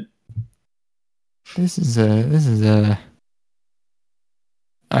bamboozlement. This is a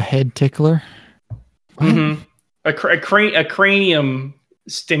head tickler. Mm-hmm. A cranium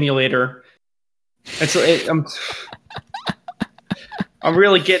stimulator. I'm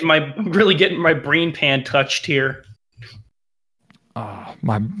really getting my brain pan touched here. Oh,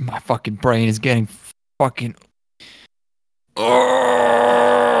 my fucking brain is getting fucking.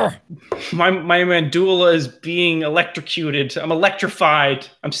 My mandula is being electrocuted. I'm electrified.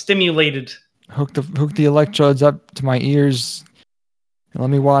 I'm stimulated. Hook the electrodes up to my ears. And let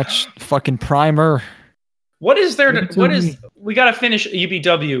me watch fucking Primer. What is there to? We gotta finish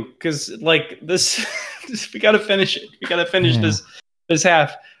UBW because like this. We gotta finish it. We gotta finish this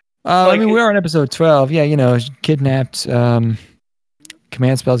half. I mean, we're on episode 12. Yeah, kidnapped.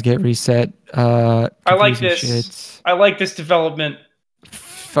 Command spells get reset. I like this. Shit. I like this development.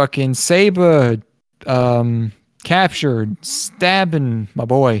 Fucking Saber, captured, stabbing my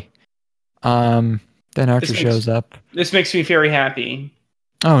boy. Then Archer shows up. This makes me very happy.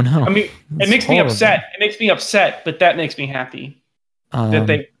 Oh no! I mean, it makes me upset. It makes me upset, but that makes me happy that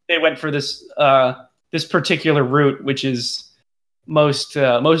they went for this this particular route, which is most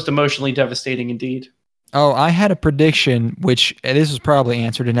emotionally devastating indeed. Oh, I had a prediction, which this was probably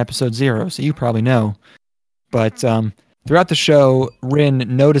answered in episode 0, so you probably know. But throughout the show, Rin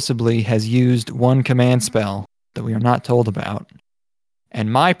noticeably has used one command spell that we are not told about.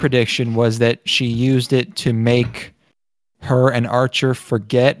 And my prediction was that she used it to make her and Archer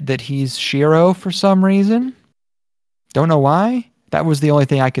forget that he's Shiro for some reason. Don't know why. That was the only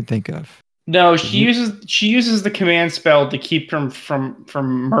thing I could think of. No, she uses the command spell to keep him from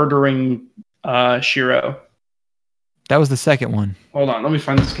murdering Shiro. That was the second one. Hold on, let me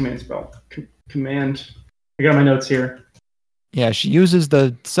find this command spell. Command. I got my notes here. Yeah, she uses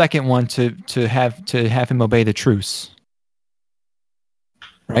the second one to have him obey the truce.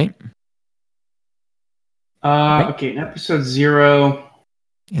 Right? Okay, in episode 0.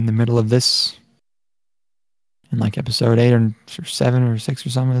 In the middle of this. In like episode 8 or 7 or 6 or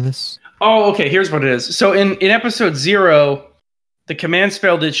something of this. Oh, okay, here's what it is. So in episode 0, the command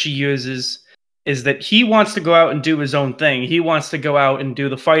spell that she uses is that he wants to go out and do his own thing. He wants to go out and do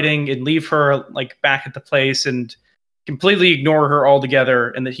the fighting and leave her like back at the place and completely ignore her altogether,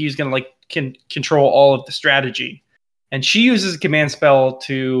 and that he's going to control all of the strategy. And she uses a command spell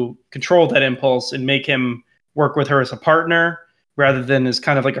to control that impulse and make him work with her as a partner rather than as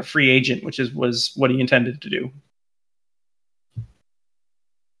kind of like a free agent, which was what he intended to do.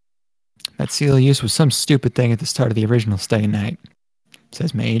 That seal of use was some stupid thing at the start of the original Stay Night,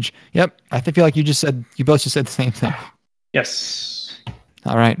 says Mage. Yep, I feel like you both just said the same thing. Yes.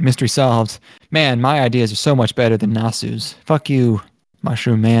 All right, mystery solved. Man, my ideas are so much better than Nasu's. Fuck you,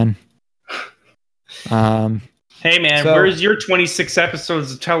 Mushroom Man. Hey man, where's your 26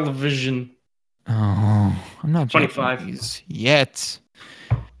 episodes of television? Oh, I'm not 25 yet.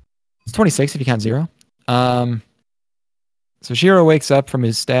 It's 26 if you count 0. So Shiro wakes up from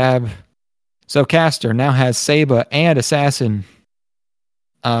his stab. So Caster now has Saba and Assassin.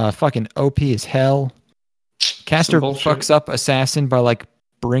 Fucking OP as hell. Caster fucks up Assassin by like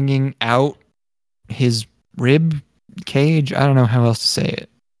bringing out his rib cage. I don't know how else to say it.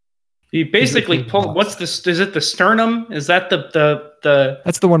 He basically pulled. What's this? Is it the sternum? Is that the?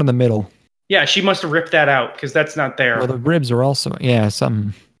 That's the one in the middle. Yeah, she must have ripped that out because that's not there. Well, the ribs are also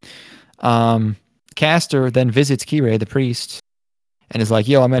something. Caster then visits Kirei, the priest, and is like,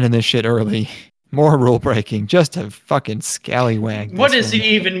 "Yo, I'm ending this shit early. More rule breaking, just a fucking scallywag." What does it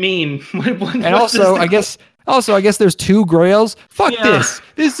even mean? And also, I guess there's 2 grails. Fuck this.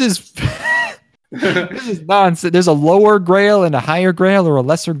 This is. This is nonsense. There's a lower grail and a higher grail or a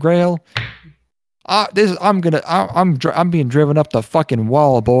lesser grail. I'm being driven up the fucking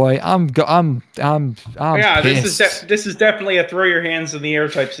wall, boy. I'm Yeah, pissed. this is definitely a throw your hands in the air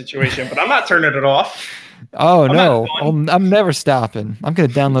type situation, but I'm not turning it off. Oh I'm not no, I'm never stopping. I'm gonna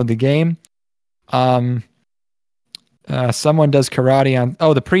download the game. Someone does karate on.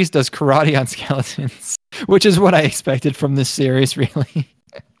 Oh, the priest does karate on skeletons, which is what I expected from this series, really.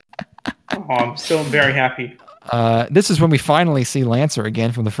 Oh, I'm still very happy. This is when we finally see Lancer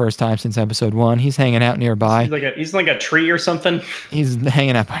again for the first time since episode 1. He's hanging out nearby. He's like a tree or something. He's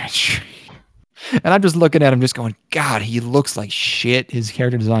hanging out by a tree. And I'm just looking at him just going, God, he looks like shit. His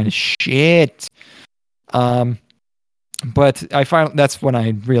character design is shit. But that's when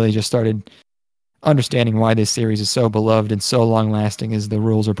I really just started understanding why this series is so beloved and so long lasting, is the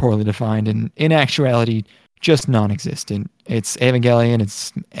rules are poorly defined and in actuality just non-existent. It's Evangelion,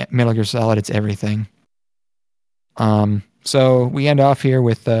 it's Metal Gear Solid, it's everything. So we end off here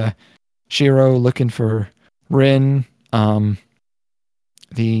with Shiro looking for Rin. The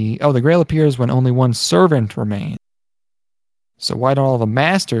Grail appears when only one servant remains. So why don't all the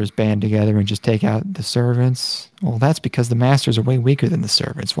masters band together and just take out the servants? Well, that's because the masters are way weaker than the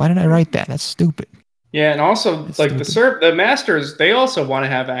servants. Why did I write that? That's stupid. Yeah, and also That's like the masters, they also want to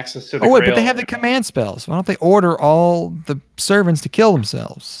have access to the Wait, Grail. but they have the command spells. Why don't they order all the servants to kill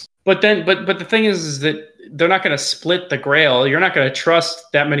themselves? But the thing is that they're not going to split the Grail. You're not going to trust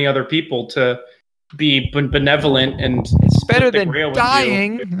that many other people to be benevolent and It's better split the than Grail with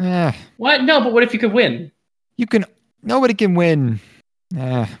dying. you. What? No, but what if you could win? Nobody can win.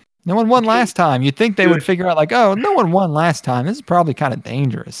 No one won last time. You'd think they would figure out like, oh, no one won last time. This is probably kind of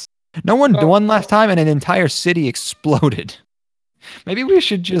dangerous. No one won last time and an entire city exploded. Maybe we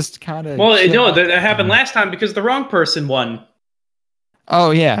should just kind of... Well, no, that happened last time because the wrong person won.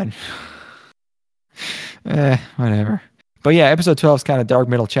 Oh, yeah. Whatever. But yeah, episode 12 is kind of dark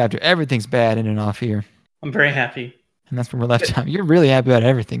middle chapter. Everything's bad in and off here. I'm very happy. And that's when we're left time. You're really happy about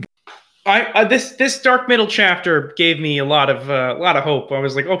everything. This dark middle chapter gave me a lot of hope. I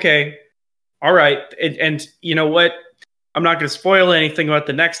was like, okay, all right, and you know what? I'm not going to spoil anything about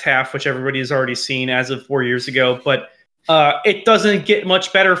the next half, which everybody has already seen as of 4 years ago. But it doesn't get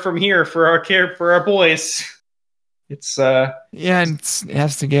much better from here for our boys. It's yeah, and it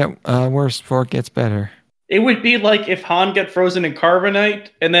has to get worse before it gets better. It would be like if Han got frozen in carbonite,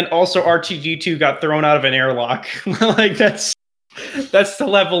 and then also RTG2 got thrown out of an airlock. Like that's the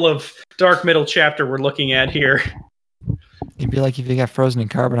level of dark middle chapter we're looking at here. It'd be like if you got frozen in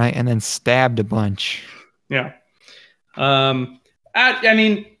carbonite and then stabbed a bunch. Yeah. I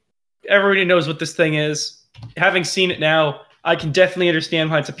mean, everybody knows what this thing is. Having seen it now, I can definitely understand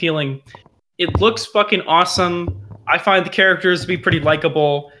why it's appealing. It looks fucking awesome. I find the characters to be pretty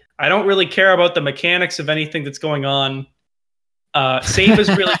likable. I don't really care about the mechanics of anything that's going on. Sabe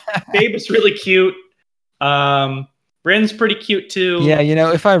is really cute. Rin's pretty cute too.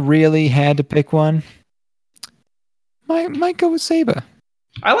 Yeah, if I really had to pick one, might go with Saba.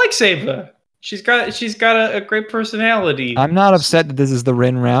 I like Saba. She's got a great personality. I'm not upset that this is the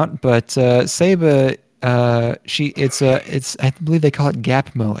Rin route, but Saba, I believe they call it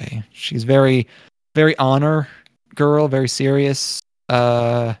Gap Moe. She's very, very honor girl, very serious,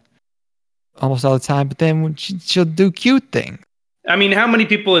 almost all the time. But then when she'll do cute things. I mean, how many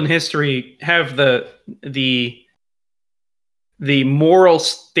people in history have the moral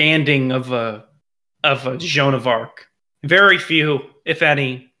standing of a Joan of Arc? Very few, if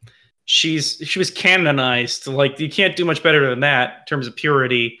any. She was canonized. Like, you can't do much better than that in terms of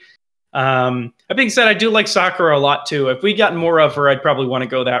purity. That being said, I do like Sakura a lot too. If we got more of her, I'd probably want to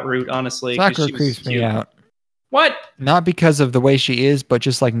go that route, honestly. Sakura creeps me out. What? Not because of the way she is, but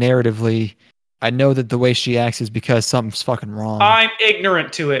just like narratively, I know that the way she acts is because something's fucking wrong. I'm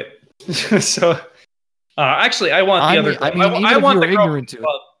ignorant to it. So, actually, I want the other. I want the girl from the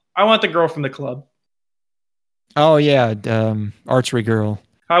club. I want the girl from the club. Oh yeah, archery girl.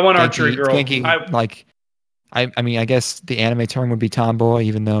 I want archery girl. I mean, I guess the anime term would be tomboy,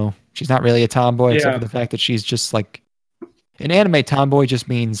 even though she's not really a tomboy, except for the fact that she's just like an anime tomboy just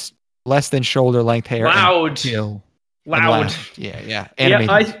means less than shoulder length hair. Loud. Loud. Yeah.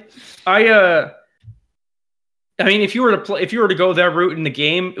 Anime. Yeah, I mean, if you were to go that route in the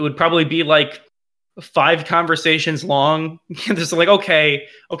game, it would probably be like 5 conversations long. Just like, okay,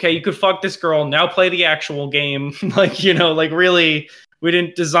 you could fuck this girl. Now play the actual game. Really, we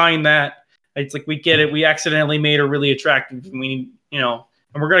didn't design that. It's like, we get it. We accidentally made her really attractive. And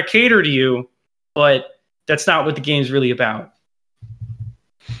and we're going to cater to you, but that's not what the game's really about.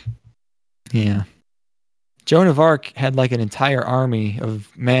 Yeah. Joan of Arc had like an entire army of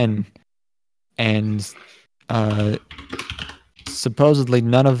men and supposedly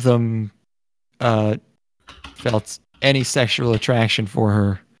none of them felt any sexual attraction for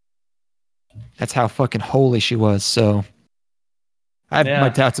her. That's how fucking holy she was. So I have my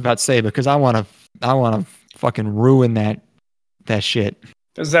doubts about Saba because I want to fucking ruin that shit.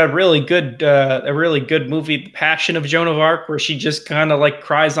 There's that really good movie, The Passion of Joan of Arc, where she just kind of like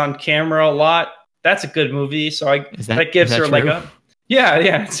cries on camera a lot. That's a good movie. So that gives her true? Like a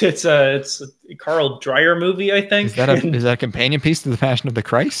yeah. It's a Carl Dreyer movie, I think. Is that a companion piece to The Passion of the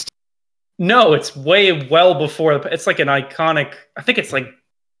Christ? No, it's way well before. It's like an iconic. I think it's like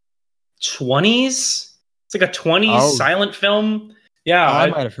 20s. It's like a 20s silent film. Yeah, I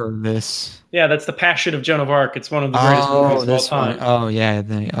might have heard of this. Yeah, that's The Passion of Joan of Arc. It's one of the greatest movies of all time. Oh, yeah.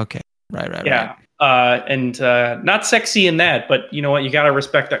 Okay. Right. Yeah. And not sexy in that, but you know what? You got to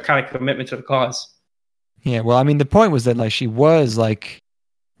respect that kind of commitment to the cause. Yeah, well, I mean, the point was that like she was like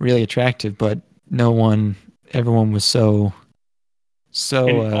really attractive, but everyone was so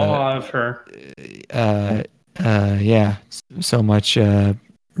in awe of her. Yeah, so much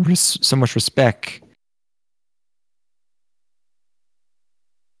respect.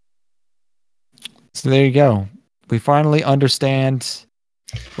 So there you go. We finally understand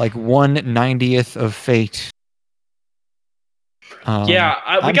like 1/90th of fate. I'm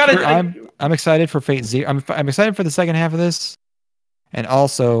excited for Fate Zero. I'm excited for the second half of this, and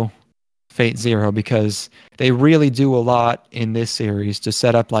also Fate Zero, because they really do a lot in this series to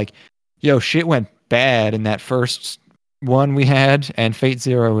set up like, yo, shit went bad in that first one we had, and Fate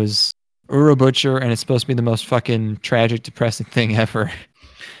Zero is Ura Butcher, and it's supposed to be the most fucking tragic, depressing thing ever.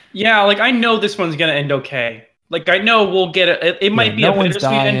 Yeah, like I know this one's gonna end okay. Like I know we'll get it might be a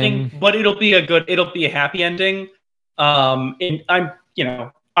bittersweet ending, but it'll be a happy ending. And I'm,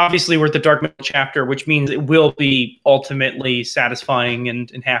 obviously we're at the dark middle chapter, which means it will be ultimately satisfying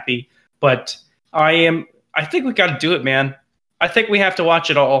and happy. But I think we got to do it, man. I think we have to watch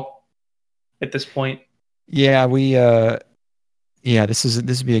it all at this point. Yeah, this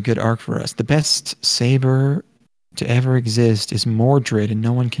would be a good arc for us. The best saber to ever exist is Mordred, and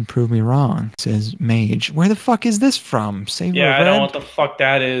no one can prove me wrong, says Mage. Where the fuck is this from? Saber Yeah, Red? I don't know what the fuck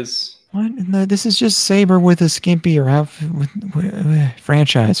that is. What? No, this is just Saber with a skimpier outfit.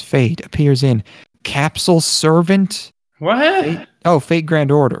 Franchise Fate appears in Capsule Servant. What? Fate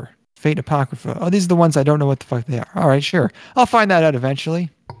Grand Order. Fate Apocrypha. Oh, these are the ones I don't know what the fuck they are. All right, sure. I'll find that out eventually.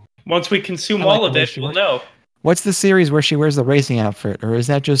 Once we consume all of it, we'll know. What's the series where she wears the racing outfit, or is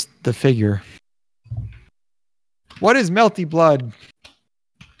that just the figure? What is Melty Blood?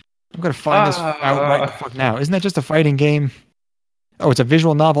 I'm going to find this out right the fuck now. Isn't that just a fighting game? Oh, it's a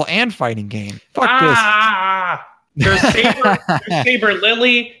visual novel and fighting game. Fuck this. There's Saber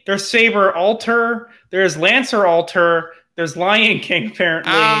Lily. There's Saber Alter. There's Lancer Alter. There's Lion King,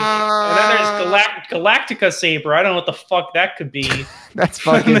 apparently. And then there's Galactica Saber. I don't know what the fuck that could be. That's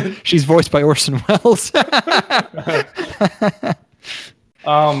fucking... She's voiced by Orson Welles.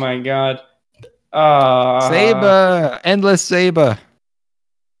 Oh, my God. Saber. Endless Saber.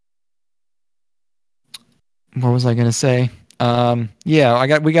 What was I going to say?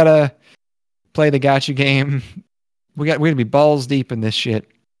 Yeah, we gotta play the gotcha game. We're gonna be balls deep in this shit.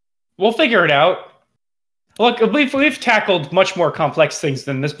 We'll figure it out. Look, we've tackled much more complex things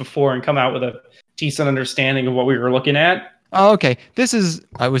than this before and come out with a decent understanding of what we were looking at. Oh, okay.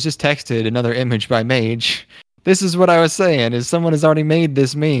 I was just texted another image by Mage. This is what I was saying, is someone has already made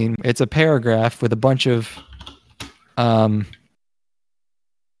this meme. It's a paragraph with a bunch of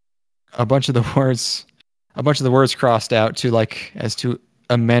the words crossed out to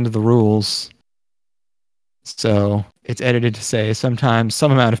amend the rules. So it's edited to say sometimes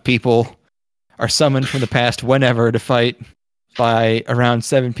some amount of people are summoned from the past whenever to fight by around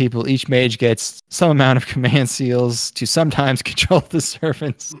 7 people. Each mage gets some amount of command seals to sometimes control the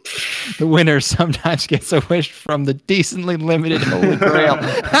servants. The winner sometimes gets a wish from the decently limited Holy Grail.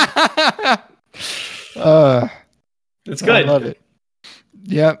 It's good. I love it.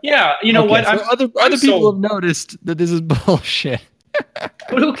 Yep. Yeah, you know what? So other people have noticed that this is bullshit.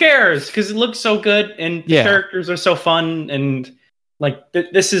 But who cares? Because it looks so good and the characters are so fun, and like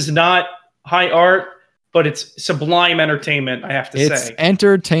this is not high art, but it's sublime entertainment. I have to say, it's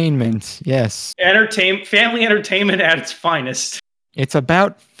entertainment. Yes, family entertainment at its finest. It's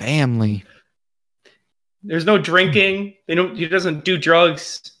about family. There's no drinking. He doesn't do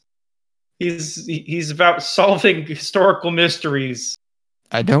drugs. He's about solving historical mysteries.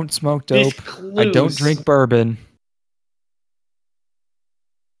 I don't smoke dope. I don't drink bourbon.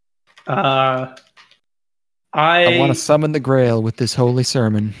 I want to summon the Grail with this holy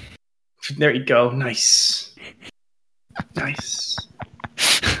sermon. There you go. Nice. Nice.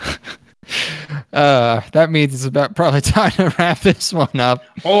 That means it's about probably time to wrap this one up.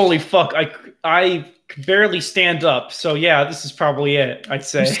 Holy fuck! I could barely stand up. So yeah, this is probably it. I'd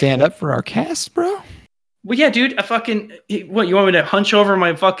say. You stand up for our cast, bro. Well, yeah, dude. What? You want me to hunch over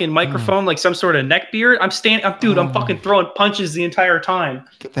my fucking microphone like some sort of neckbeard? I'm fucking throwing punches the entire time.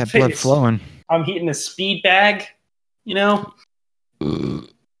 Get that blood flowing. I'm hitting a speed bag. You know.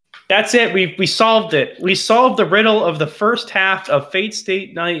 That's it. We solved it. We solved the riddle of the first half of Fate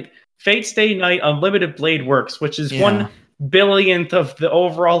Stay Night Unlimited Blade Works, which is 1/1000th of the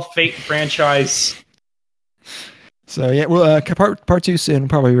overall Fate franchise. So yeah, well, part 2 soon. We'll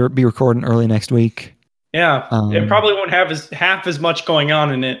probably be recording early next week. Yeah, it probably won't have half as much going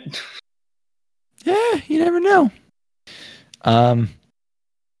on in it. Yeah, you never know.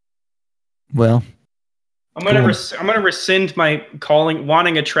 Well, I'm gonna rescind my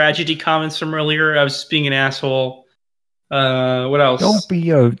wanting a tragedy comments from earlier. I was just being an asshole. What else? Don't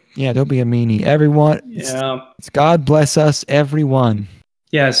be a meanie. Everyone, it's God bless us, everyone.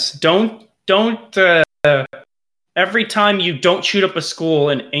 Yes, don't. Every time you don't shoot up a school,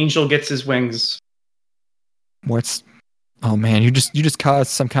 an angel gets his wings. Oh man, you just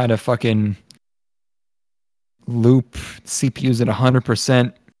caused some kind of fucking loop. CPU's at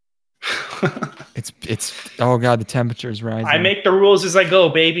 100%. It's oh god, the temperature's rising. I make the rules as I go,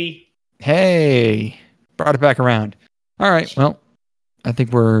 baby. Hey, brought it back around. All right, well, I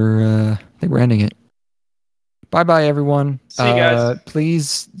think we're ending it. Bye everyone. See you guys.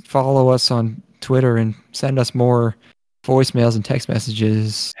 Please follow us on Twitter and send us more voicemails and text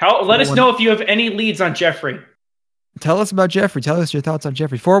messages. Let us know if you have any leads on Jeffrey. Tell us about Jeffrey. Tell us your thoughts on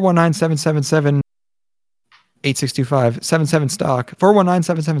Jeffrey. 419-777-8625. 77stock.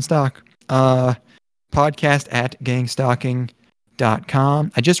 419-77stock.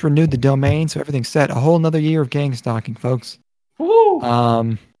 podcast@gangstalking.com. I just renewed the domain, so everything's set. A whole nother year of gang stalking, folks. Woo!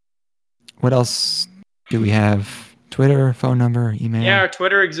 What else do we have? Twitter, phone number, email. Yeah, our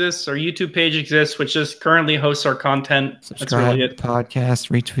Twitter exists. Our YouTube page exists, which just currently hosts our content. Subscribe, that's really it.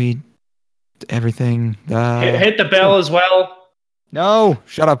 Podcast, retweet, everything. Hit the bell as well. No,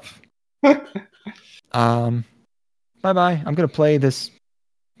 shut up. Bye. I'm gonna play this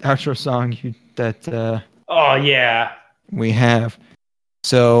outro song that. Oh yeah. We have.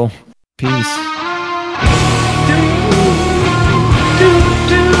 So, peace.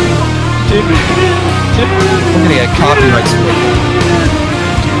 We're gonna get copyright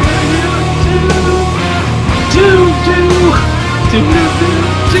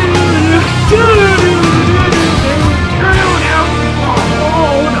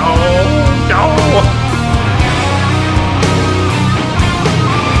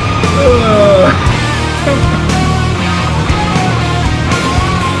Oh no!